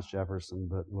probably Thomas Jefferson,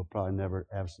 but we'll probably never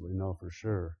absolutely know for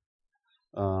sure.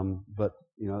 But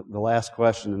the last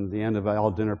question in the end of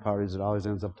all dinner parties, it always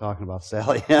ends up talking about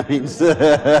Sally Hemings.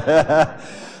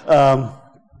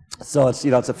 So it's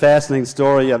a fascinating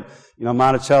story.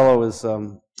 Monticello is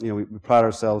we pride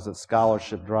ourselves that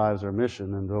scholarship drives our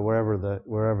mission, and wherever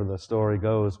the story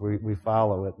goes, we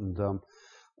follow it, and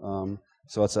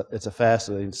so it's a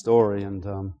fascinating story, and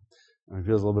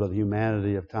reveals a little bit of the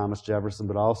humanity of Thomas Jefferson,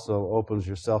 but also opens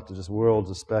yourself to just worlds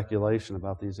of speculation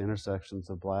about these intersections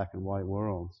of black and white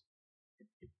worlds.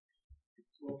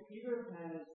 Well, Peter has